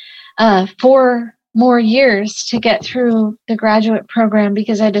 4 more years to get through the graduate program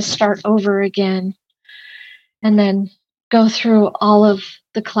because I had to start over again and then go through all of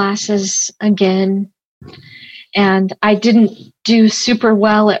the classes again. And I didn't do super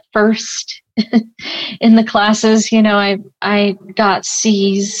well at first in the classes. You know, I got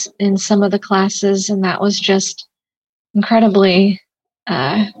C's in some of the classes, and that was just incredibly,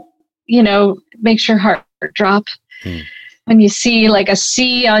 makes your heart drop. When you see like a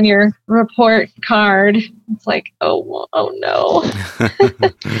C on your report card. It's like, oh no.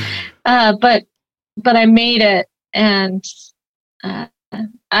 But I made it, and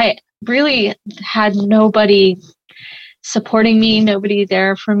I really had nobody supporting me, nobody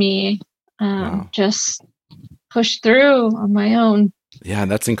there for me. Wow. Just pushed through on my own. Yeah,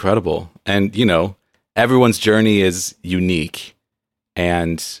 that's incredible. And, everyone's journey is unique.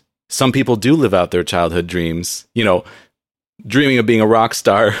 And some people do live out their childhood dreams, dreaming of being a rock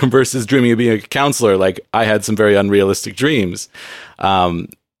star versus dreaming of being a counselor. Like, I had some very unrealistic dreams.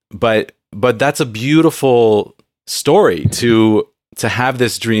 But that's a beautiful story to have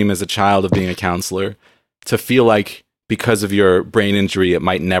this dream as a child of being a counselor, to feel like because of your brain injury, it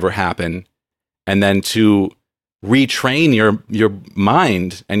might never happen. And then to retrain your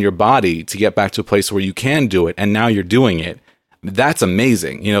mind and your body to get back to a place where you can do it. And now you're doing it. That's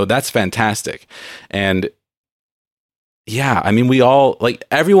amazing. That's fantastic. And yeah, I mean, we all, like,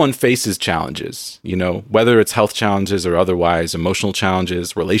 everyone faces challenges, whether it's health challenges or otherwise, emotional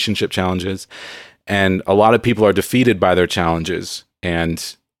challenges, relationship challenges. And a lot of people are defeated by their challenges.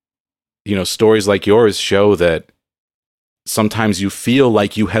 And, stories like yours show that sometimes you feel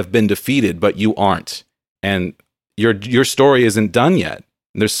like you have been defeated, but you aren't. And your story isn't done yet.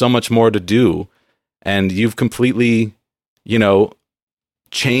 There's so much more to do. And you've completely,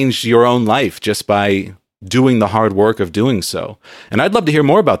 changed your own life just by doing the hard work of doing so. And I'd love to hear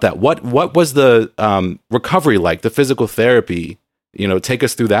more about that. What was the recovery like, the physical therapy? Take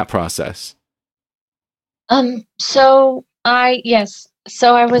us through that process. So I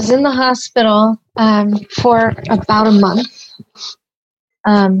was in the hospital for about a month.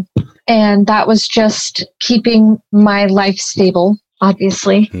 And that was just keeping my life stable,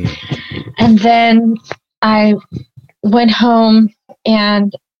 obviously. And then I went home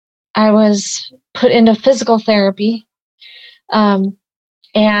and I was put into physical therapy,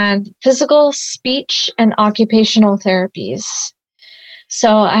 and physical, speech, and occupational therapies.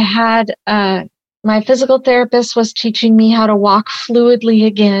 So I had my physical therapist was teaching me how to walk fluidly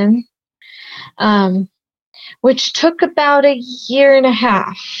again, which took about a year and a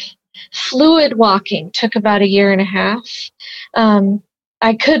half. Fluid walking took about a year and a half.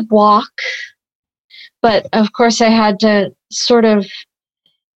 I could walk, but of course I had to sort of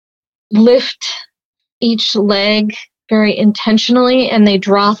lift each leg very intentionally, and they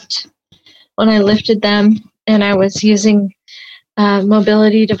dropped when I lifted them, and I was using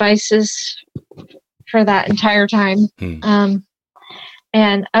mobility devices for that entire time.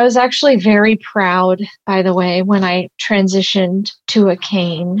 And I was actually very proud, by the way, when I transitioned to a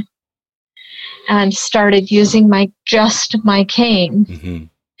cane and started using my cane. Mm-hmm.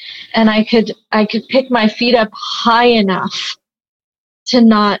 And I could pick my feet up high enough to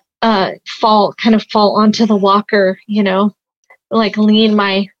not fall onto the walker, like lean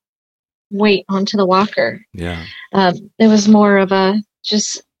my weight onto the walker. Yeah. It was more of a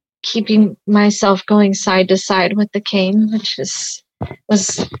just keeping myself going side to side with the cane, which was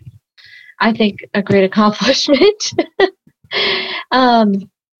I think a great accomplishment. And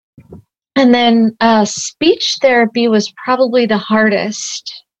then speech therapy was probably the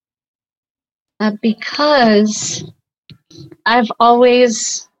hardest because I've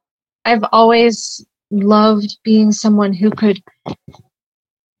always loved being someone who could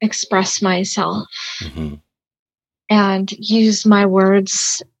express myself and use my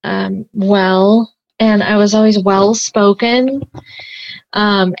words well. And I was always well-spoken.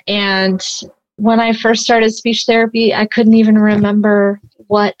 And when I first started speech therapy, I couldn't even remember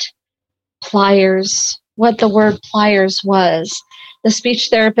what the word pliers was. The speech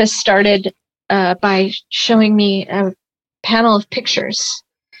therapist started by showing me a panel of pictures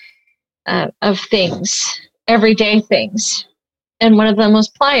of things, everyday things. And one of them was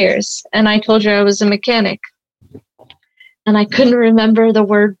pliers. And I told her I was a mechanic. And I couldn't remember the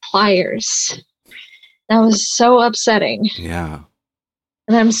word pliers. That was so upsetting. Yeah.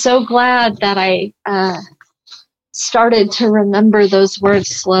 And I'm so glad that I started to remember those words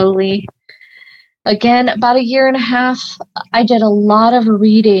slowly. Again, about a year and a half, I did a lot of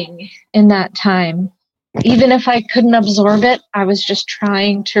reading in that time. Even if I couldn't absorb it, I was just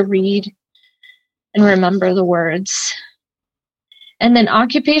trying to read and remember the words. And then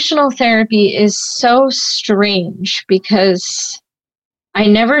occupational therapy is so strange because I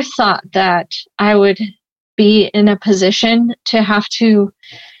never thought that I would be in a position to have to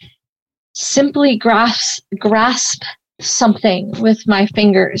simply grasp something with my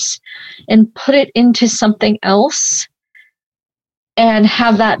fingers and put it into something else and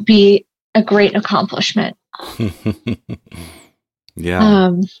have that be a great accomplishment.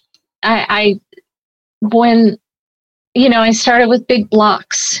 Yeah. When I started with big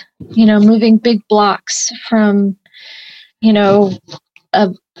blocks, moving big blocks from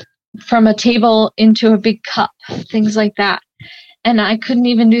from a table into a big cup, things like that. And I couldn't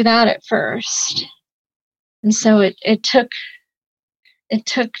even do that at first. And so it took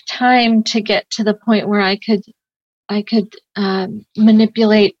time to get to the point where I could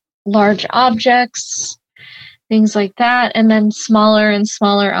manipulate large objects, things like that, and then smaller and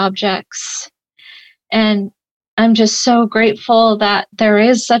smaller objects. And I'm just so grateful that there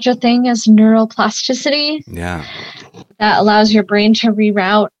is such a thing as neuroplasticity. Yeah. That allows your brain to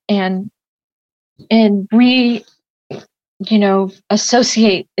reroute and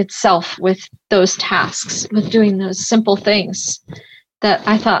associate itself with those tasks, with doing those simple things that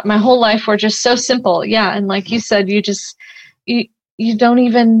I thought my whole life were just so simple. Yeah. And like you said, you don't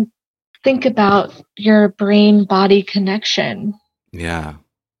even think about your brain body connection. Yeah.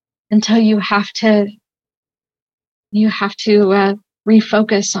 Until you have to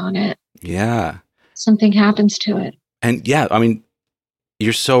refocus on it. Yeah. Something happens to it. And yeah, I mean,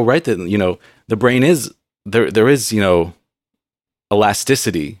 you're so right that, the brain is, there is,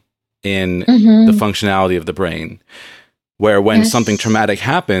 elasticity in the functionality of the brain, where when something traumatic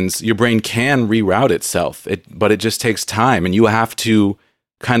happens, your brain can reroute itself, but it just takes time, and you have to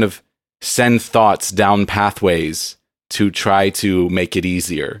kind of send thoughts down pathways to try to make it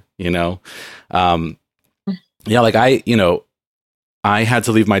easier, Yeah, like I had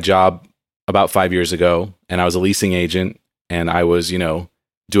to leave my job about 5 years ago, and I was a leasing agent, and I was,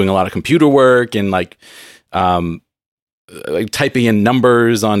 doing a lot of computer work and like typing in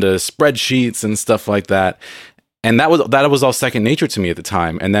numbers onto spreadsheets and stuff like that. And that was all second nature to me at the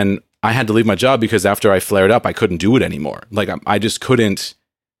time. And then I had to leave my job because after I flared up, I couldn't do it anymore. Like I just couldn't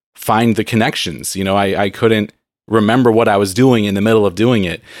find the connections. I couldn't remember what I was doing in the middle of doing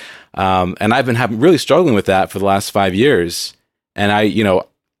it. And I've been really struggling with that for the last 5 years. And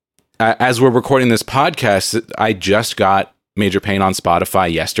as we're recording this podcast, I just got Major Pain on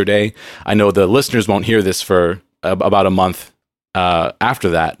Spotify yesterday. I know the listeners won't hear this for about a month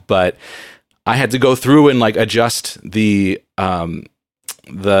after that, but I had to go through and like adjust the audio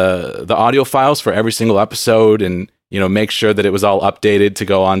files for every single episode, and make sure that it was all updated to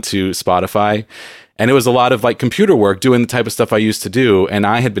go onto Spotify. And it was a lot of like computer work, doing the type of stuff I used to do, and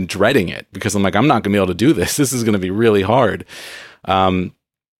I had been dreading it because I'm like, I'm not gonna be able to do this. This is gonna be really hard. But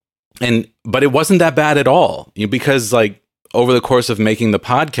it wasn't that bad at all, because like over the course of making the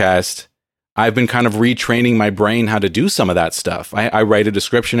podcast, I've been kind of retraining my brain how to do some of that stuff. I write a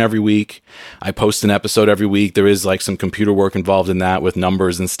description every week. I post an episode every week. There is like some computer work involved in that with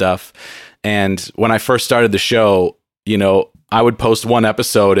numbers and stuff. And when I first started the show, I would post one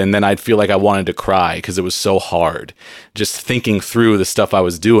episode and then I'd feel like I wanted to cry because it was so hard just thinking through the stuff I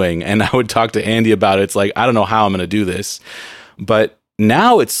was doing. And I would talk to Andy about it. It's like, I don't know how I'm going to do this. But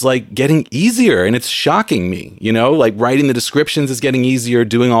now it's like getting easier, and it's shocking me, like writing the descriptions is getting easier.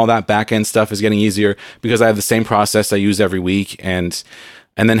 Doing all that back end stuff is getting easier because I have the same process I use every week. And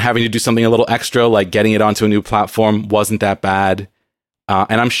then having to do something a little extra, like getting it onto a new platform, wasn't that bad.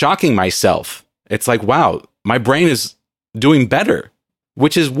 And I'm shocking myself. It's like, wow, my brain is doing better,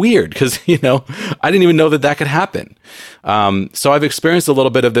 which is weird because, I didn't even know that could happen. So I've experienced a little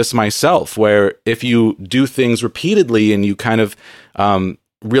bit of this myself, where if you do things repeatedly and you kind of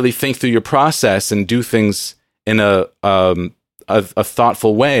really think through your process and do things in a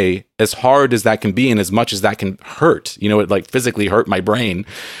thoughtful way, as hard as that can be and as much as that can hurt, it like physically hurt my brain,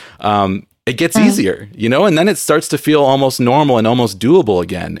 it gets easier, and then it starts to feel almost normal and almost doable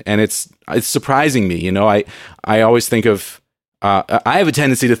again. And it's surprising me, I always think of, I have a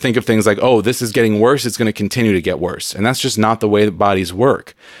tendency to think of things like, oh, this is getting worse, it's going to continue to get worse. And that's just not the way that bodies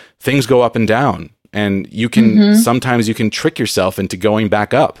work. Things go up and down. And you can, sometimes you can trick yourself into going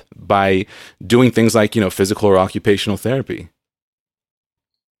back up by doing things like, physical or occupational therapy.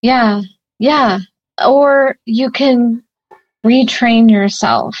 Yeah. Yeah. Or you can retrain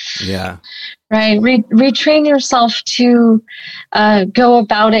yourself. Yeah. Right? Retrain yourself to go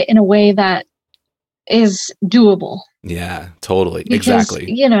about it in a way that is doable. Yeah, totally. Because,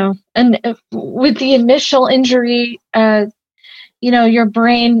 Exactly. And with the initial injury, your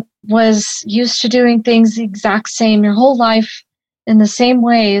brain was used to doing things the exact same your whole life in the same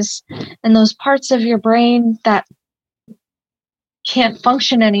ways. And those parts of your brain that can't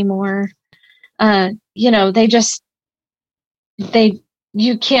function anymore, you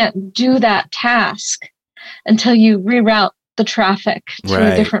can't do that task until you reroute the traffic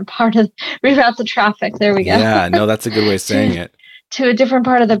to a different part of reroute the traffic. There we go. Yeah, no, that's a good way of saying it. To a different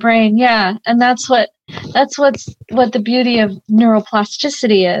part of the brain. Yeah. And that's what the beauty of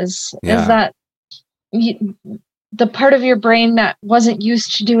neuroplasticity is that the part of your brain that wasn't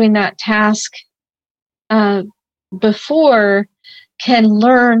used to doing that task before can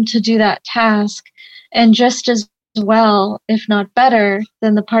learn to do that task, and just as well, if not better,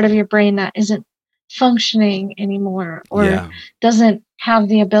 than the part of your brain that isn't functioning anymore or doesn't have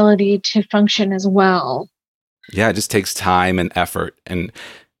the ability to function as well. Yeah, it just takes time and effort, and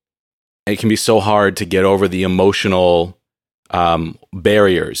it can be so hard to get over the emotional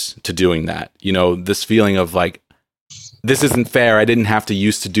barriers to doing that. This feeling of like, this isn't fair. I didn't have to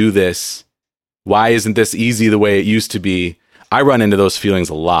used to do this. Why isn't this easy the way it used to be? I run into those feelings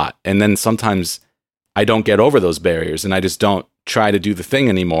a lot. And then sometimes I don't get over those barriers and I just don't try to do the thing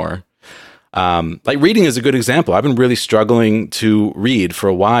anymore. Like reading is a good example. I've been really struggling to read for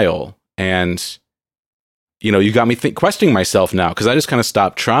a while. And, you got me questioning myself now because I just kind of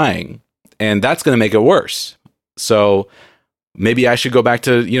stopped trying. And that's going to make it worse. So maybe I should go back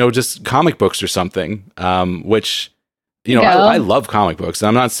to, just comic books or something, which... I love comic books. And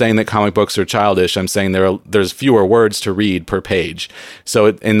I'm not saying that comic books are childish. I'm saying there's fewer words to read per page. So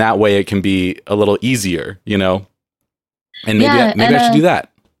in that way, it can be a little easier, And maybe I should do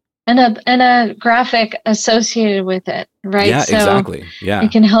that. And a graphic associated with it, right? Yeah, so exactly. Yeah.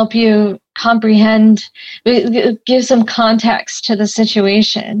 It can help you comprehend, give some context to the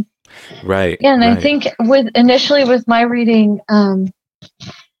situation. Right. Yeah, and I think initially with my reading,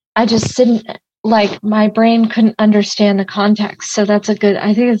 I just didn't... like my brain couldn't understand the context. So I think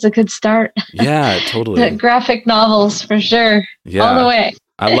it's a good start. Yeah, totally. The graphic novels for sure. Yeah. All the way.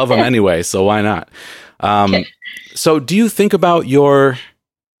 I love them anyway, so why not? So do you think about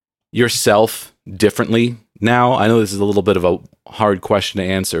yourself differently now? I know this is a little bit of a hard question to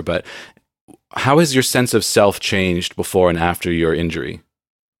answer, but how has your sense of self changed before and after your injury?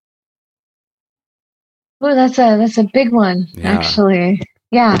 Oh, that's a big one, actually.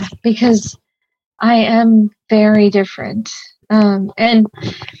 Yeah, because I am very different. And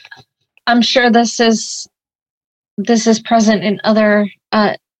I'm sure this is present in other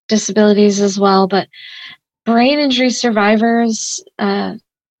disabilities as well, but brain injury survivors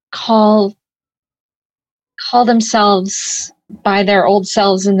call themselves by their old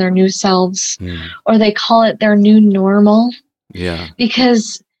selves and their new selves, or they call it their new normal. Yeah.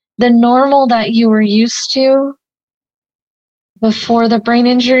 Because the normal that you were used to before the brain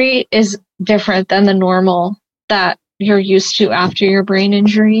injury is different than the normal that you're used to after your brain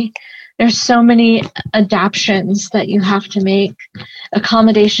injury. There's so many adaptations that you have to make,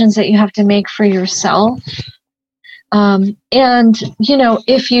 accommodations that you have to make for yourself. And,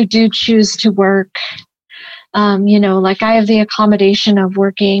 if you do choose to work, like I have the accommodation of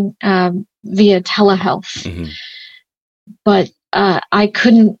working via telehealth, but I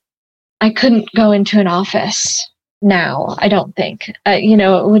couldn't go into an office now, I don't think.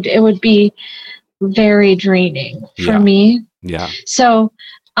 It would be very draining for me. Yeah. So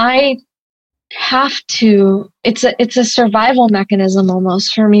I have to, it's a survival mechanism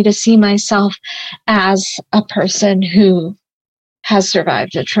almost for me to see myself as a person who has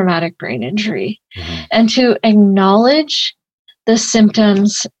survived a traumatic brain injury, and to acknowledge the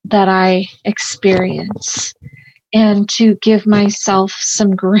symptoms that I experience and to give myself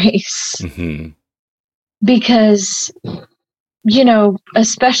some grace. Because,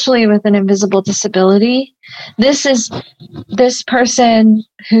 especially with an invisible disability, this person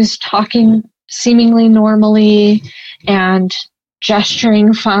who's talking seemingly normally and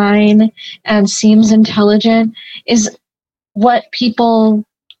gesturing fine and seems intelligent is what people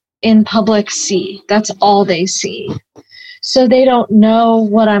in public see. That's all they see. So they don't know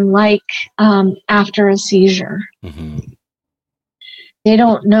what I'm like after a seizure. They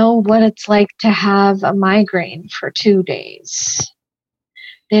don't know what it's like to have a migraine for 2 days.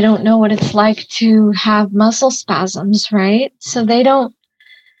 They don't know what it's like to have muscle spasms, right? So they don't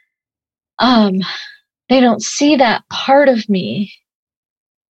see that part of me.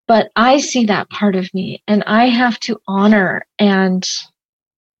 But I see that part of me, and I have to honor and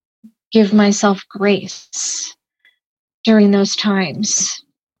give myself grace during those times.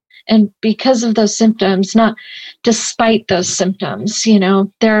 And because of those symptoms, not despite those symptoms,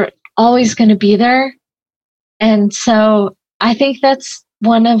 they're always going to be there. And so I think that's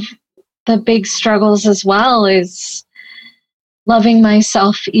one of the big struggles as well, is loving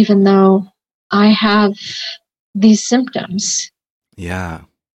myself even though I have these symptoms. Yeah.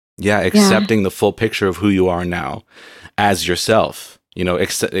 Accepting the full picture of who you are now as yourself,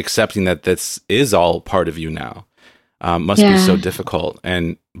 accepting that this is all part of you now. Must be so difficult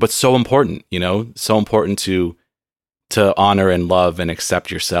but so important, so important to honor and love and accept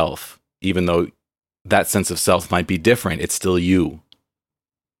yourself, even though that sense of self might be different. It's still you.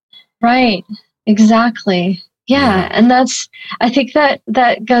 Right. Exactly. Yeah. And I think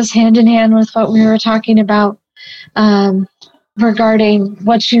that goes hand in hand with what we were talking about, regarding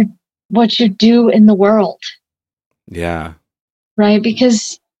what you do in the world. Yeah. Right.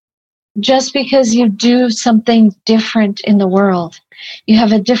 Because just because you do something different in the world, you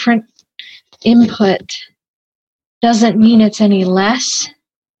have a different input, doesn't mean it's any less,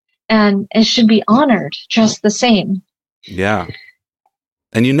 and it should be honored just the same. Yeah.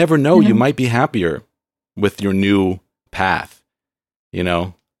 And you never know, you might be happier with your new path,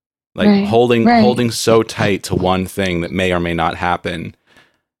 holding so tight to one thing that may or may not happen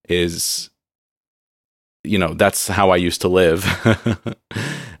is, that's how I used to live.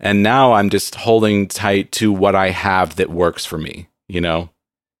 And now I'm just holding tight to what I have that works for me, that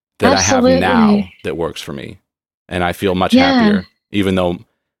Absolutely. I have now that works for me. And I feel much happier, even though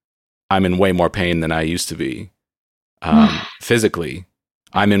I'm in way more pain than I used to be. Physically,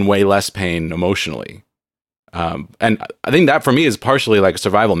 I'm in way less pain emotionally. And I think that for me is partially like a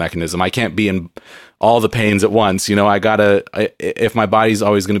survival mechanism. I can't be in all the pains at once. If my body's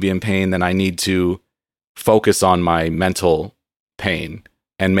always going to be in pain, then I need to focus on my mental pain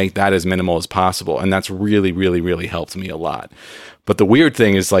and make that as minimal as possible. And that's really, really, really helped me a lot. But the weird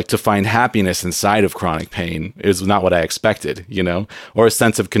thing is, like, to find happiness inside of chronic pain is not what I expected, or a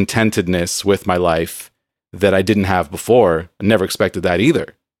sense of contentedness with my life that I didn't have before. I never expected that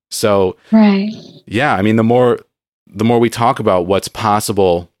either. So, yeah, I mean, the more we talk about what's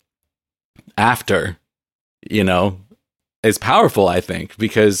possible after, is powerful, I think,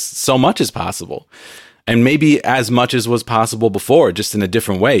 because so much is possible. And maybe as much as was possible before, just in a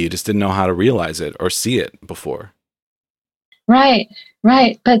different way. You just didn't know how to realize it or see it before. Right.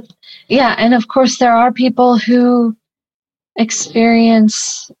 But yeah, and of course there are people who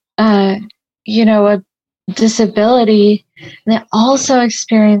experience, a disability, and they also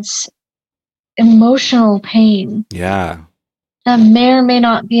experience emotional pain. Yeah. That may or may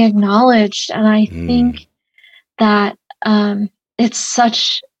not be acknowledged. And I think that it's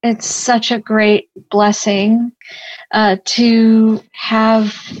such a great blessing to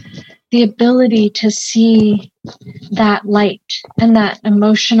have the ability to see that light and that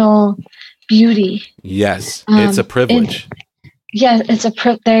emotional beauty. Yes, it's a privilege.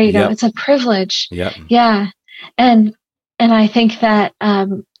 There you go. It's a privilege. Yep. Yeah. And I think that,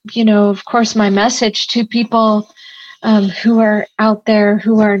 of course, my message to people who are out there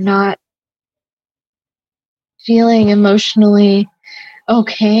who are not feeling emotionally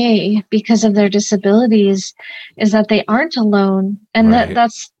okay because of their disabilities is that they aren't alone. And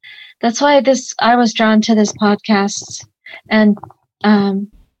that's why I was drawn to this podcast and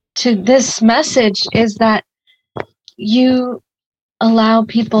to this message, is that you allow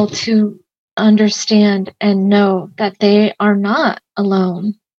people to understand and know that they are not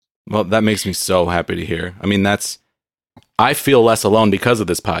alone. Well, that makes me so happy to hear. I mean, I feel less alone because of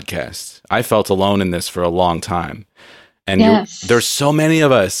this podcast. I felt alone in this for a long time. And there's so many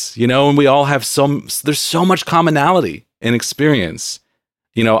of us, and we all have there's so much commonality in experience.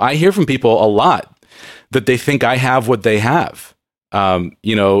 I hear from people a lot that they think I have what they have,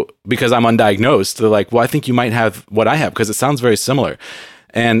 because I'm undiagnosed. They're like, well, I think you might have what I have because it sounds very similar.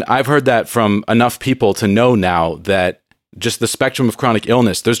 And I've heard that from enough people to know now that just the spectrum of chronic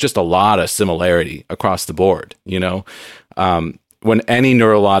illness, there's just a lot of similarity across the board. When any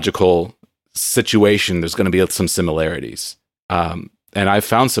neurological situation, there's going to be some similarities. And I've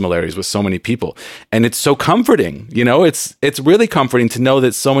found similarities with so many people, and it's so comforting. It's really comforting to know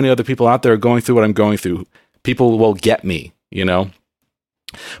that so many other people out there are going through what I'm going through. People will get me,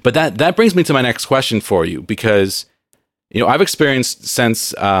 But that brings me to my next question for you, because I've experienced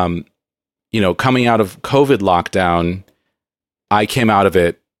since coming out of COVID lockdown, I came out of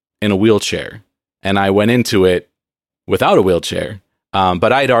it in a wheelchair, and I went into it without a wheelchair.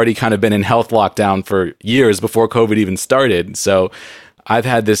 But I'd already kind of been in health lockdown for years before COVID even started. So I've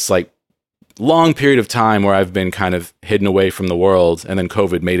had this like long period of time where I've been kind of hidden away from the world, and then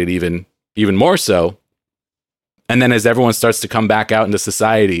COVID made it even more so. And then as everyone starts to come back out into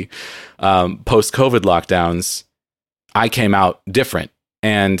society, post-COVID lockdowns, I came out different.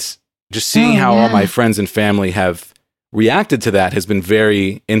 And just seeing how all my friends and family have reacted to that has been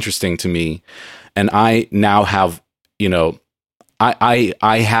very interesting to me. And I now have,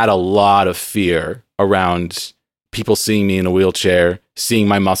 I had a lot of fear around people seeing me in a wheelchair, seeing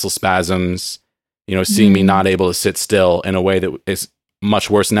my muscle spasms, seeing me not able to sit still in a way that is much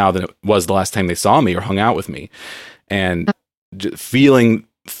worse now than it was the last time they saw me or hung out with me. And feeling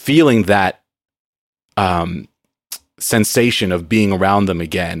that sensation of being around them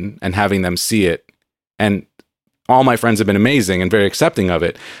again and having them see it. And all my friends have been amazing and very accepting of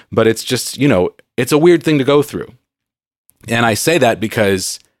it, but it's just, it's a weird thing to go through. And I say that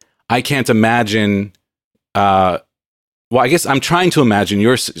because I can't imagine, I guess I'm trying to imagine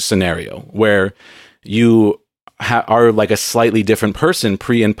your scenario where you are like a slightly different person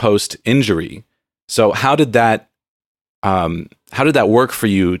pre and post injury. So how did that work for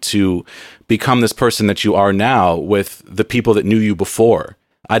you to become this person that you are now with the people that knew you before?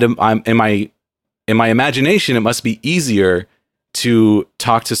 In my imagination, it must be easier to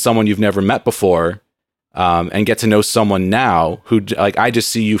talk to someone you've never met before, and get to know someone now who, like, I just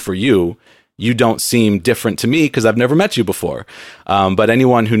see you for you. You don't seem different to me because I've never met you before. But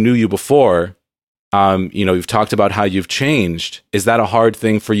anyone who knew you before, you've talked about how you've changed. Is that a hard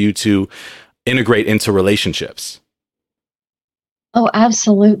thing for you to integrate into relationships? Oh,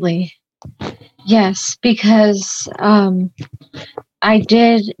 absolutely. Yes, because I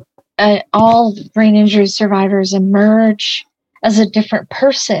did all brain injury survivors emerge as a different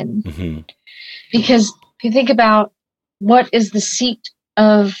person. Mm-hmm. Because if you think about what is the seat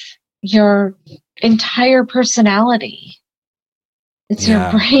of your entire personality, it's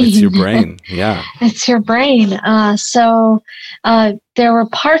your brain. It's your brain. Yeah. It's your brain. So there were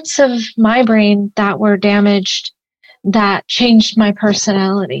parts of my brain that were damaged that changed my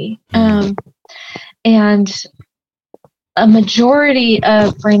personality. And a majority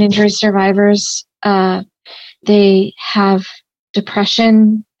of brain injury survivors, they have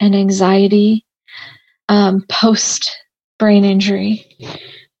depression and anxiety post brain injury.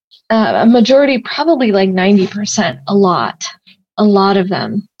 A majority, probably like 90%, a lot of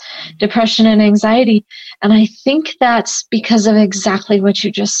them, depression and anxiety. And I think that's because of exactly what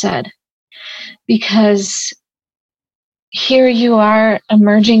you just said. Because here you are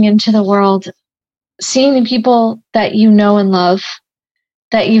emerging into the world, seeing the people that you know and love,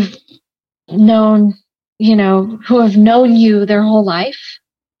 that you've known, who have known you their whole life.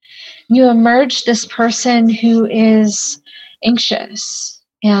 You emerge this person who is anxious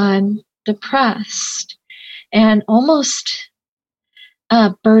and depressed and almost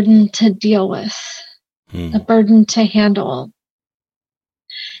a burden to deal with, a burden to handle.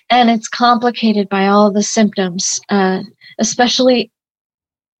 And it's complicated by all the symptoms, especially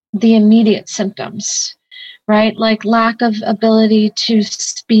the immediate symptoms, right? Like lack of ability to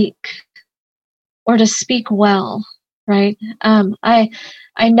speak or to speak well, right?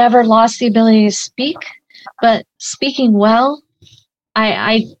 I never lost the ability to speak, but speaking well,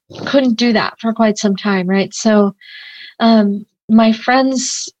 I couldn't do that for quite some time, right? So my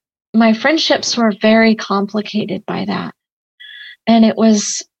friendships were very complicated by that. And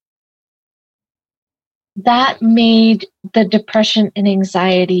that made the depression and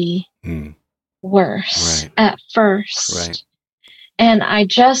anxiety worse at first. Right. And I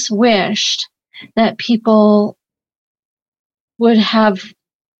just wished that people would have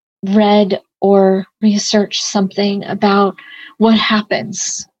read or researched something about what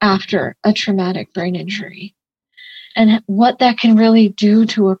happens after a traumatic brain injury and what that can really do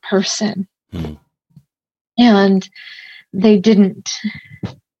to a person. And they didn't.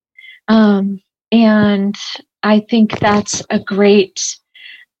 And I think that's a great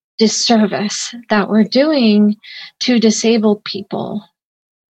disservice that we're doing to disabled people.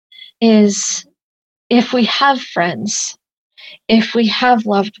 Is if we have friends, if we have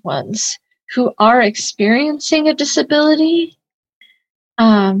loved ones who are experiencing a disability,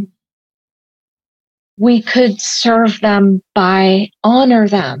 we could serve them by honor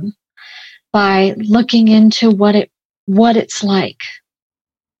them by looking into what it's like.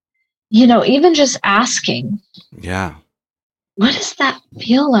 Even just asking. Yeah. What does that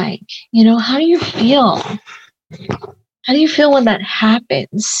feel like? How do you feel? How do you feel when that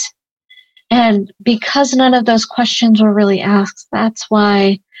happens? And because none of those questions were really asked, that's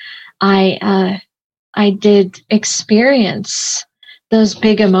why I did experience those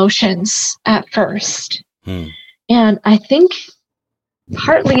big emotions at first. And I think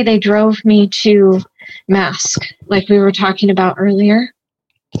partly they drove me to mask, like we were talking about earlier.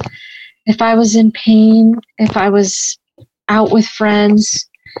 If I was in pain, if I was out with friends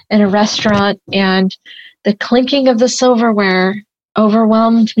in a restaurant and the clinking of the silverware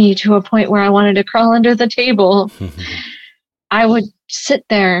overwhelmed me to a point where I wanted to crawl under the table, I would sit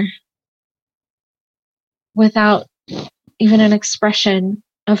there without even an expression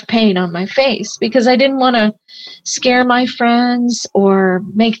of pain on my face because I didn't want to scare my friends or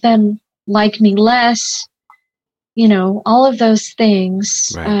make them like me less. You know, all of those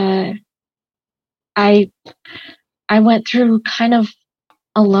things. Right. I went through kind of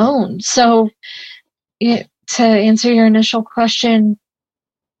alone. So to answer your initial question,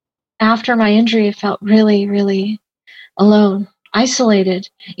 after my injury, I felt really, really alone, isolated,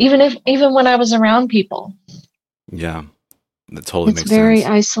 even when I was around people. Yeah, that totally makes sense. It's very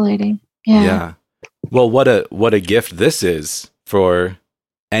isolating. Yeah. Well, what a gift this is for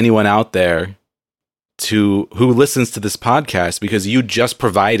anyone out there who listens to this podcast, because you just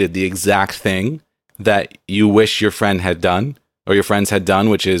provided the exact thing that you wish your friend had done or your friends had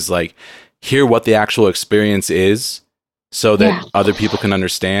done, which is like hear what the actual experience is so that other people can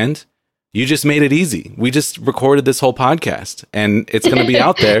understand. You just made it easy. We just recorded this whole podcast and it's going to be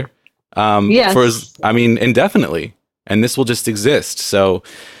out there indefinitely. And this will just exist. So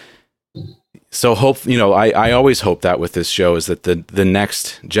hope, I always hope that with this show is that the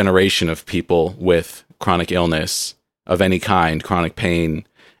next generation of people with chronic illness of any kind, chronic pain,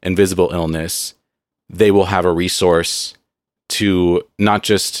 invisible illness, they will have a resource to not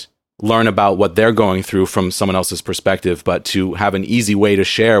just learn about what they're going through from someone else's perspective, but to have an easy way to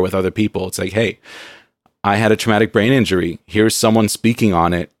share with other people. It's like, hey, I had a traumatic brain injury. Here's someone speaking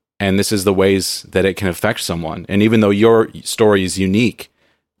on it, and this is the ways that it can affect someone. And even though your story is unique,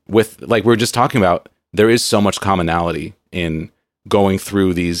 with like we were just talking about, there is so much commonality in going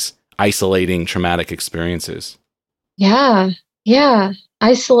through these isolating traumatic experiences. Yeah.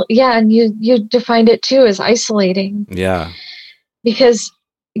 And you defined it too as isolating. Yeah. Because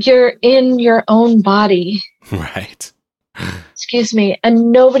you're in your own body. Right. Excuse me.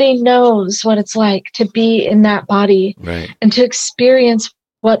 And nobody knows what it's like to be in that body. Right. And to experience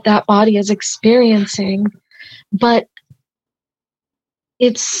what that body is experiencing. But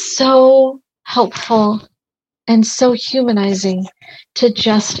it's so helpful and so humanizing to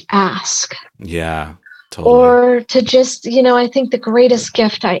just ask. Yeah, totally. Or to just, I think the greatest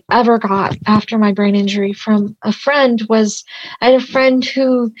gift I ever got after my brain injury from a friend was I had a friend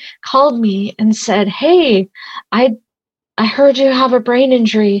who called me and said, hey, I heard you have a brain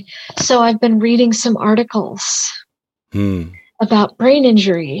injury, so I've been reading some articles about brain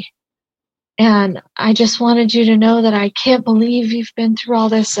injury. And I just wanted you to know that I can't believe you've been through all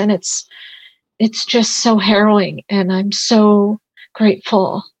this. And it's just so harrowing. And I'm so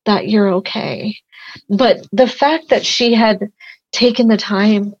grateful that you're okay. But the fact that she had taken the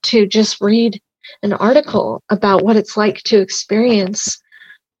time to just read an article about what it's like to experience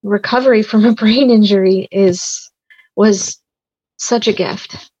recovery from a brain injury was such a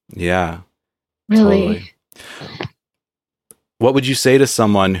gift. Yeah. Really. Totally. What would you say to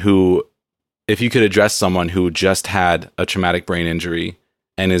someone who, if you could address someone who just had a traumatic brain injury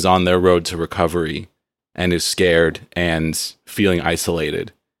and is on their road to recovery and is scared and feeling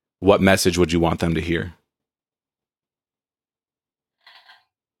isolated, what message would you want them to hear?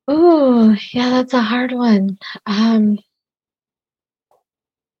 Ooh, yeah, that's a hard one.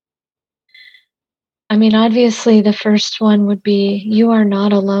 Obviously the first one would be, you are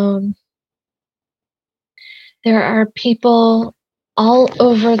not alone. There are people all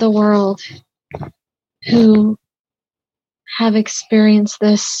over the world who have experienced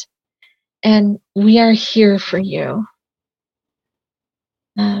this, and we are here for you.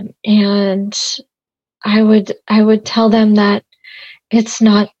 And I would tell them that it's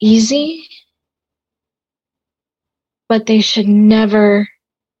not easy, but they should never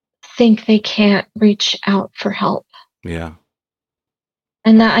think they can't reach out for help. Yeah.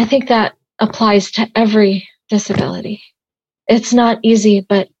 And that I think that applies to every disability. It's not easy,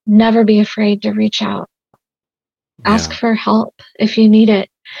 but never be afraid to reach out. Ask for help if you need it.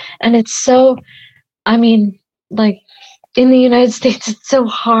 And it's so, like in the United States, it's so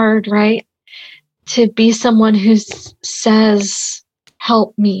hard, right? To be someone who says,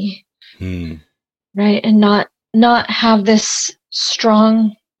 help me, right? And not have this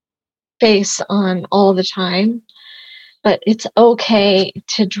strong face on all the time. But it's okay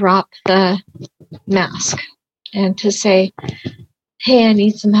to drop the mask and to say, hey, I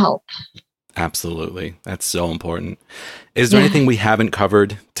need some help. Absolutely. That's so important. Is there anything we haven't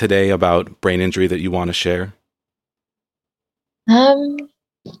covered today about brain injury that you want to share? Um,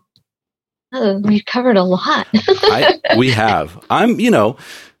 we've covered a lot. We have.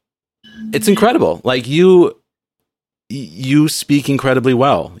 It's incredible. Like you speak incredibly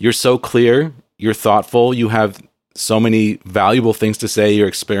well. You're so clear. You're thoughtful. You have so many valuable things to say. Your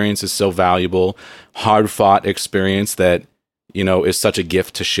experience is so valuable. Hard fought experience that, is such a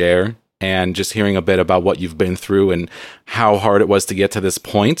gift to share. And just hearing a bit about what you've been through and how hard it was to get to this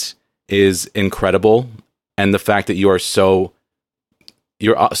point is incredible. And the fact that you're so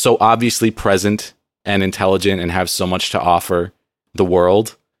obviously present and intelligent and have so much to offer the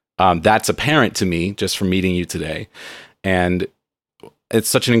world, that's apparent to me just from meeting you today. And it's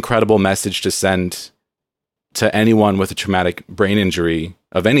such an incredible message to send to anyone with a traumatic brain injury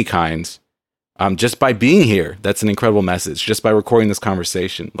of any kind. Just by being here, that's an incredible message. Just by recording this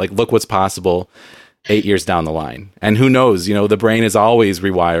conversation, like, look what's possible 8 years down the line. And who knows, the brain is always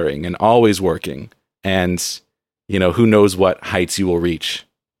rewiring and always working. And, who knows what heights you will reach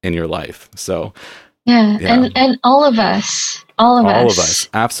in your life. So, yeah. And all of us.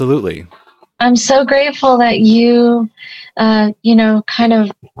 Absolutely. I'm so grateful that you, kind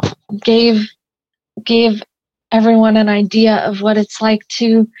of gave everyone an idea of what it's like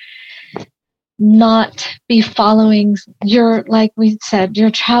to not be following like we said,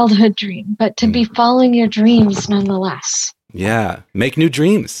 your childhood dream, but to be following your dreams nonetheless. Yeah. Make new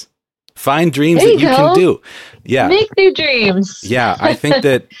dreams. Find dreams that you can do. Yeah. Make new dreams. Yeah. I think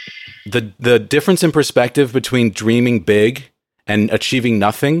that the difference in perspective between dreaming big and achieving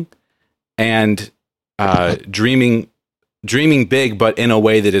nothing and dreaming big, but in a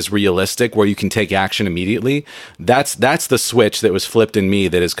way that is realistic, where you can take action immediately. That's the switch that was flipped in me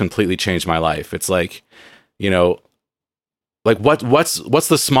that has completely changed my life. It's like, like what's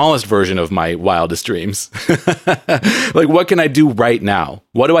the smallest version of my wildest dreams? Like, what can I do right now?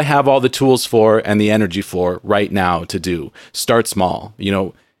 What do I have all the tools for and the energy for right now to do? Start small.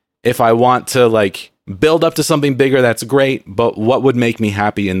 If I want to like build up to something bigger, that's great. But what would make me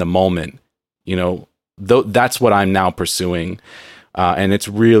happy in the moment? That's what I'm now pursuing. And it's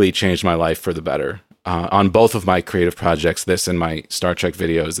really changed my life for the better. On both of my creative projects, this and my Star Trek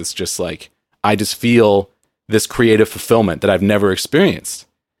videos, it's just like, I just feel this creative fulfillment that I've never experienced,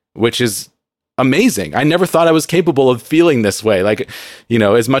 which is amazing. I never thought I was capable of feeling this way. Like,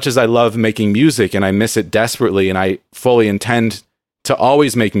 as much as I love making music and I miss it desperately, and I fully intend to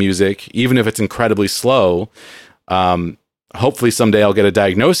always make music, even if it's incredibly slow, hopefully someday I'll get a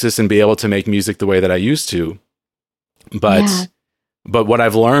diagnosis and be able to make music the way that I used to. But what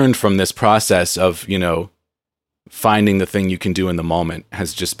I've learned from this process of, finding the thing you can do in the moment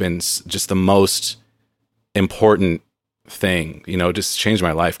has just been just the most important thing, just changed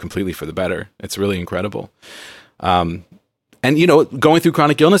my life completely for the better. It's really incredible. And, going through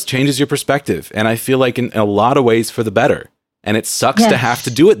chronic illness changes your perspective. And I feel like in a lot of ways for the better. And it sucks to have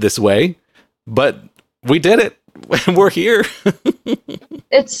to do it this way, but we did it. We're here.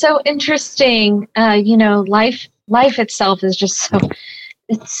 It's so interesting. Life itself is just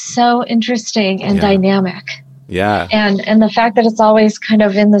it's so interesting and dynamic. Yeah. And the fact that it's always kind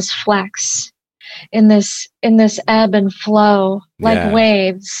of in this flex, in this ebb and flow, like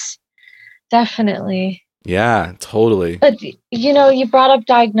waves. Definitely. Yeah, totally. But, you brought up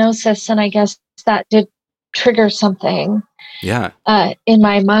diagnosis, and I guess that did trigger something in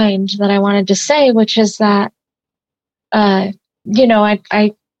my mind that I wanted to say, which is that, I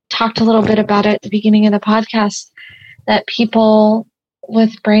talked a little bit about it at the beginning of the podcast, that people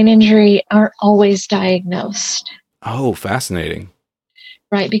with brain injury aren't always diagnosed. Oh, fascinating.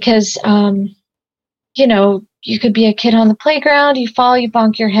 Right, because, you could be a kid on the playground, you fall, you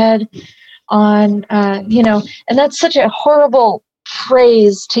bonk your head on, and that's such a horrible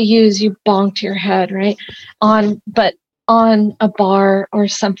phrase to use, you bonked your head, right? But on a bar or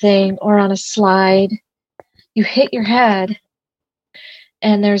something, or on a slide, you hit your head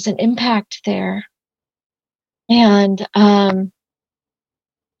and there's an impact there. And,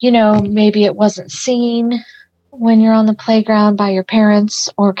 maybe it wasn't seen when you're on the playground by your parents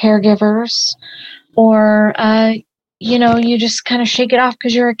or caregivers, or, you just kind of shake it off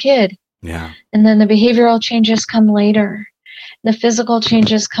because you're a kid. Yeah. And then the behavioral changes come later. The physical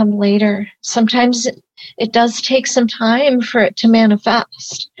changes come later. Sometimes it does take some time for it to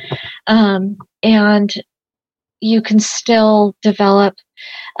manifest. And you can still develop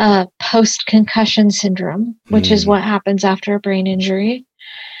post-concussion syndrome, which is what happens after a brain injury.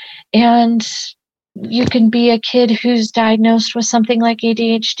 And you can be a kid who's diagnosed with something like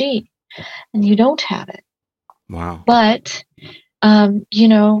ADHD, and you don't have it. Wow. But,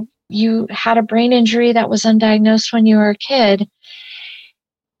 you had a brain injury that was undiagnosed when you were a kid.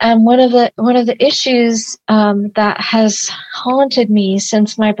 And one of the issues that has haunted me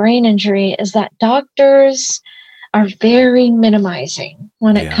since my brain injury is that doctors are very minimizing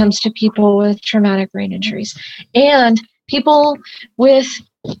when it comes to people with traumatic brain injuries and people with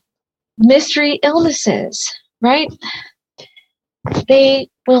mystery illnesses, right? They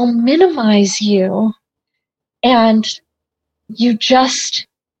will minimize you, and you just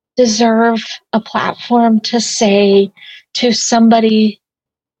deserve a platform to say to somebody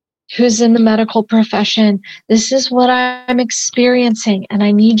who's in the medical profession, this is what I'm experiencing, and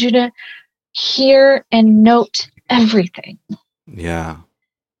I need you to hear and note everything. Yeah.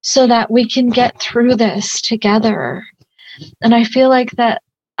 So that we can get through this together. And I feel that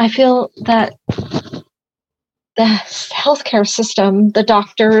the healthcare system, the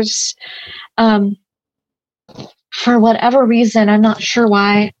doctors, for whatever reason, I'm not sure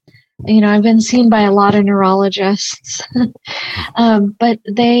why, I've been seen by a lot of neurologists, but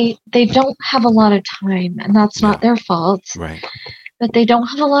they don't have a lot of time, and that's not their fault. Right. But they don't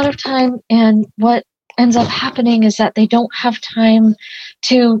have a lot of time, and what ends up happening is that they don't have time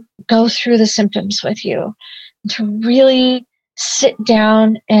to go through the symptoms with you, to really sit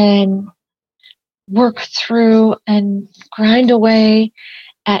down and work through and grind away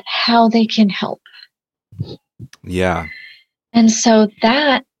at how they can help. Yeah. And so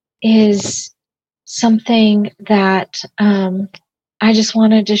that is something that I just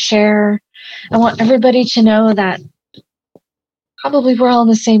wanted to share. I want everybody to know that probably we're all in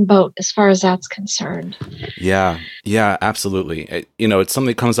the same boat as far as that's concerned. Yeah, absolutely. It's something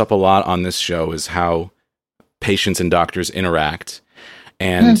that comes up a lot on this show is how patients and doctors interact.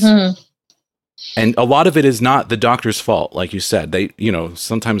 And and a lot of it is not the doctor's fault. Like you said,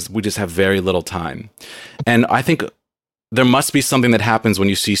 sometimes we just have very little time. And I think there must be something that happens when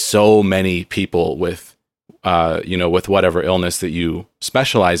you see so many people with whatever illness that you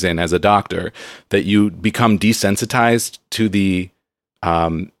specialize in as a doctor, that you become desensitized to the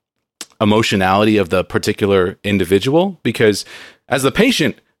emotionality of the particular individual. Because as the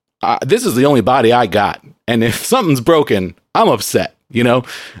patient, this is the only body I got, and if something's broken, I'm upset.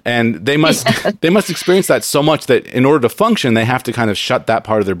 And they must experience that so much that in order to function, they have to kind of shut that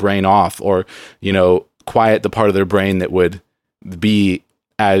part of their brain off, or quiet the part of their brain that would be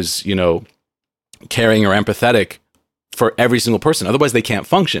as caring or empathetic for every single person. Otherwise, they can't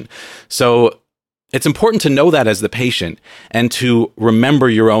function. So it's important to know that as the patient, and to remember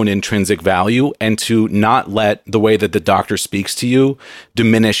your own intrinsic value, and to not let the way that the doctor speaks to you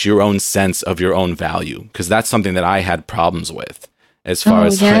diminish your own sense of your own value. Because that's something that I had problems with, as far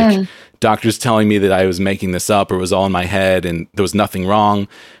as like doctors telling me that I was making this up or it was all in my head and there was nothing wrong.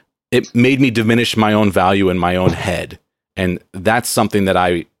 It made me diminish my own value in my own head. And that's something that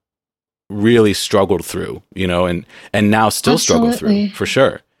I really struggled through, and now still struggle through, for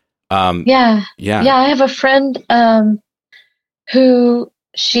sure. I have a friend who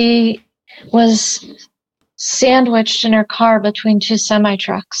she was sandwiched in her car between two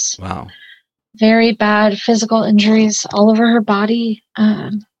semi-trucks. Wow. Very bad physical injuries all over her body.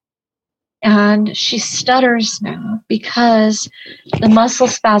 And she stutters now because the muscle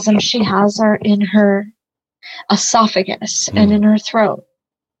spasms she has are in her esophagus and in her throat.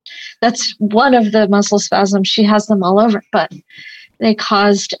 That's one of the muscle spasms. She has them all over, but they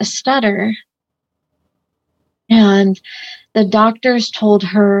caused a stutter. And the doctors told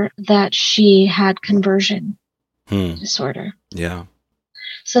her that she had conversion disorder. Yeah.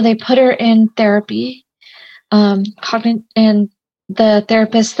 So they put her in therapy, and the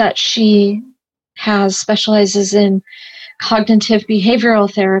therapist that she has specializes in cognitive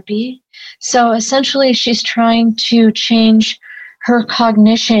behavioral therapy. So essentially, she's trying to change her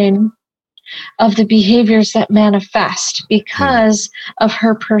cognition of the behaviors that manifest because of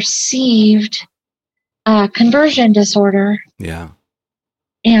her perceived conversion disorder. Yeah.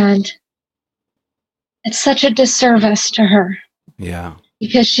 And it's such a disservice to her. Yeah.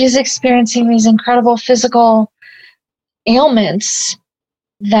 Because she's experiencing these incredible physical ailments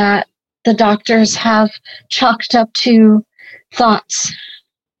that the doctors have chalked up to thoughts.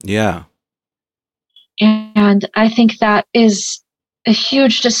 Yeah. And I think that is a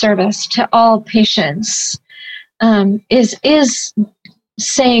huge disservice to all patients. Is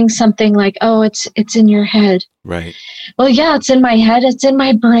saying something like, "Oh, it's in your head." Right. Well, yeah, it's in my head. It's in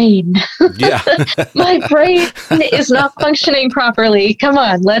my brain. Yeah. My brain is not functioning properly. Come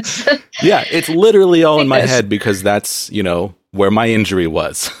on, let's. Yeah, it's literally all in my head because that's, where my injury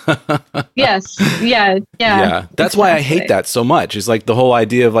was. Yes. Yeah. Yeah. That's why I hate that so much. It's like the whole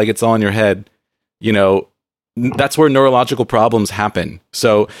idea of like it's all in your head. That's where neurological problems happen.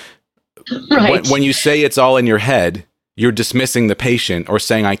 So right. when you say it's all in your head, you're dismissing the patient or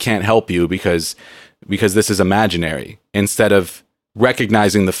saying, I can't help you because this is imaginary, instead of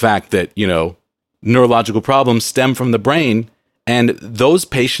recognizing the fact that, neurological problems stem from the brain and those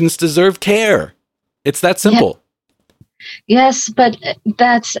patients deserve care. It's that simple. Yes, but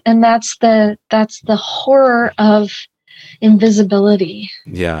that's the horror of invisibility.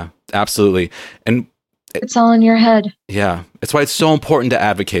 Yeah, absolutely. And it's all in your head. Yeah. It's why it's so important to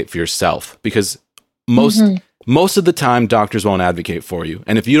advocate for yourself, because most of the time doctors won't advocate for you.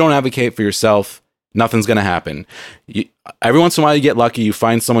 And if you don't advocate for yourself, nothing's going to happen. Every once in a while you get lucky, you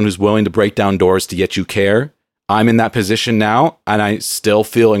find someone who's willing to break down doors to get you care. I'm in that position now, and I still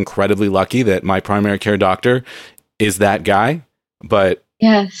feel incredibly lucky that my primary care doctor is that guy. But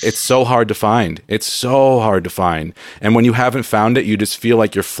yes, it's so hard to find. It's so hard to find. And when you haven't found it, you just feel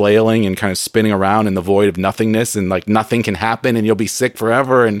like you're flailing and kind of spinning around in the void of nothingness, and like nothing can happen and you'll be sick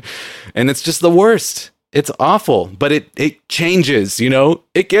forever. And it's just the worst. It's awful, but it changes,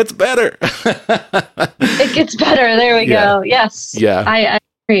 it gets better. It gets better. There we go. Yes. Yeah. I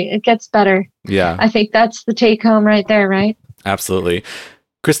agree. It gets better. Yeah. I think that's the take home right there, right? Absolutely.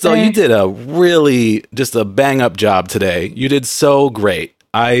 Christelle, you did just a bang up job today. You did so great.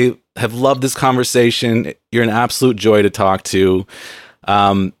 I have loved this conversation. You're an absolute joy to talk to.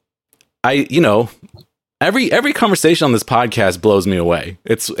 Every conversation on this podcast blows me away.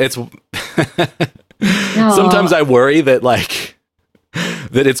 It's sometimes I worry that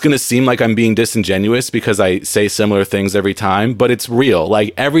that it's going to seem like I'm being disingenuous because I say similar things every time, but it's real.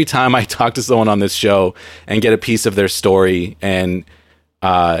 Like every time I talk to someone on this show and get a piece of their story, and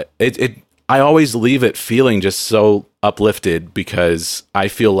I always leave it feeling just so uplifted because I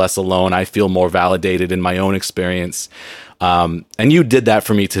feel less alone. I feel more validated in my own experience. And you did that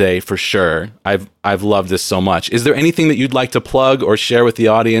for me today, for sure. I've loved this so much. Is there anything that you'd like to plug or share with the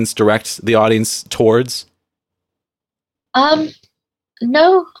audience, direct the audience towards?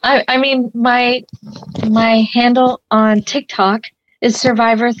 No, I mean, my handle on TikTok is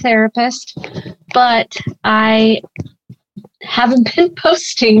Survivor Therapist, but I haven't been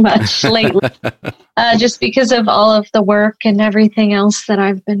posting much lately, just because of all of the work and everything else that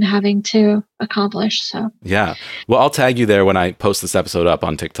I've been having to accomplish. So yeah, well, I'll tag you there when I post this episode up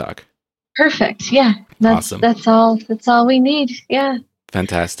on TikTok. Perfect. Yeah, awesome. That's all we need. Yeah.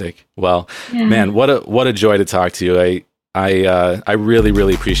 Fantastic. Well, man, what a joy to talk to you. I really,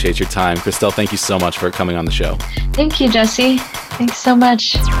 really appreciate your time. Christelle, thank you so much for coming on the show. Thank you, Jesse. Thanks so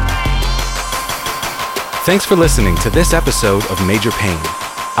much. Thanks for listening to this episode of Major Pain.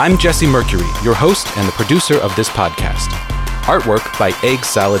 I'm Jesse Mercury, your host and the producer of this podcast. Artwork by Egg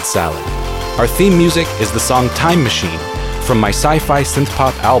Salad Salad. Our theme music is the song Time Machine from my sci-fi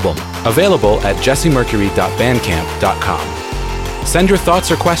synth-pop album, available at jessemmercury.bandcamp.com. Send your thoughts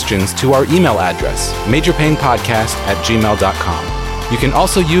or questions to our email address, majorpainpodcast@gmail.com. You can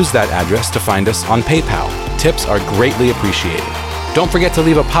also use that address to find us on PayPal. Tips are greatly appreciated. Don't forget to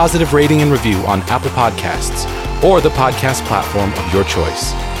leave a positive rating and review on Apple Podcasts or the podcast platform of your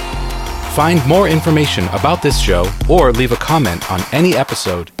choice. Find more information about this show or leave a comment on any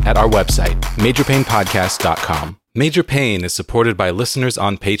episode at our website, majorpainpodcast.com. Major Pain is supported by listeners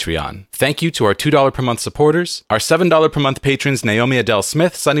on Patreon. Thank you to our $2 per month supporters, our $7 per month patrons Naomi Adele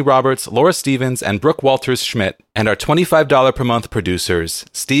Smith, Sonny Roberts, Laura Stevens, and Brooke Walters Schmidt, and our $25 per month producers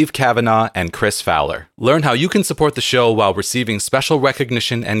Steve Kavanaugh and Chris Fowler. Learn how you can support the show while receiving special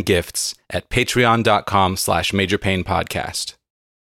recognition and gifts at patreon.com/majorpainpodcast.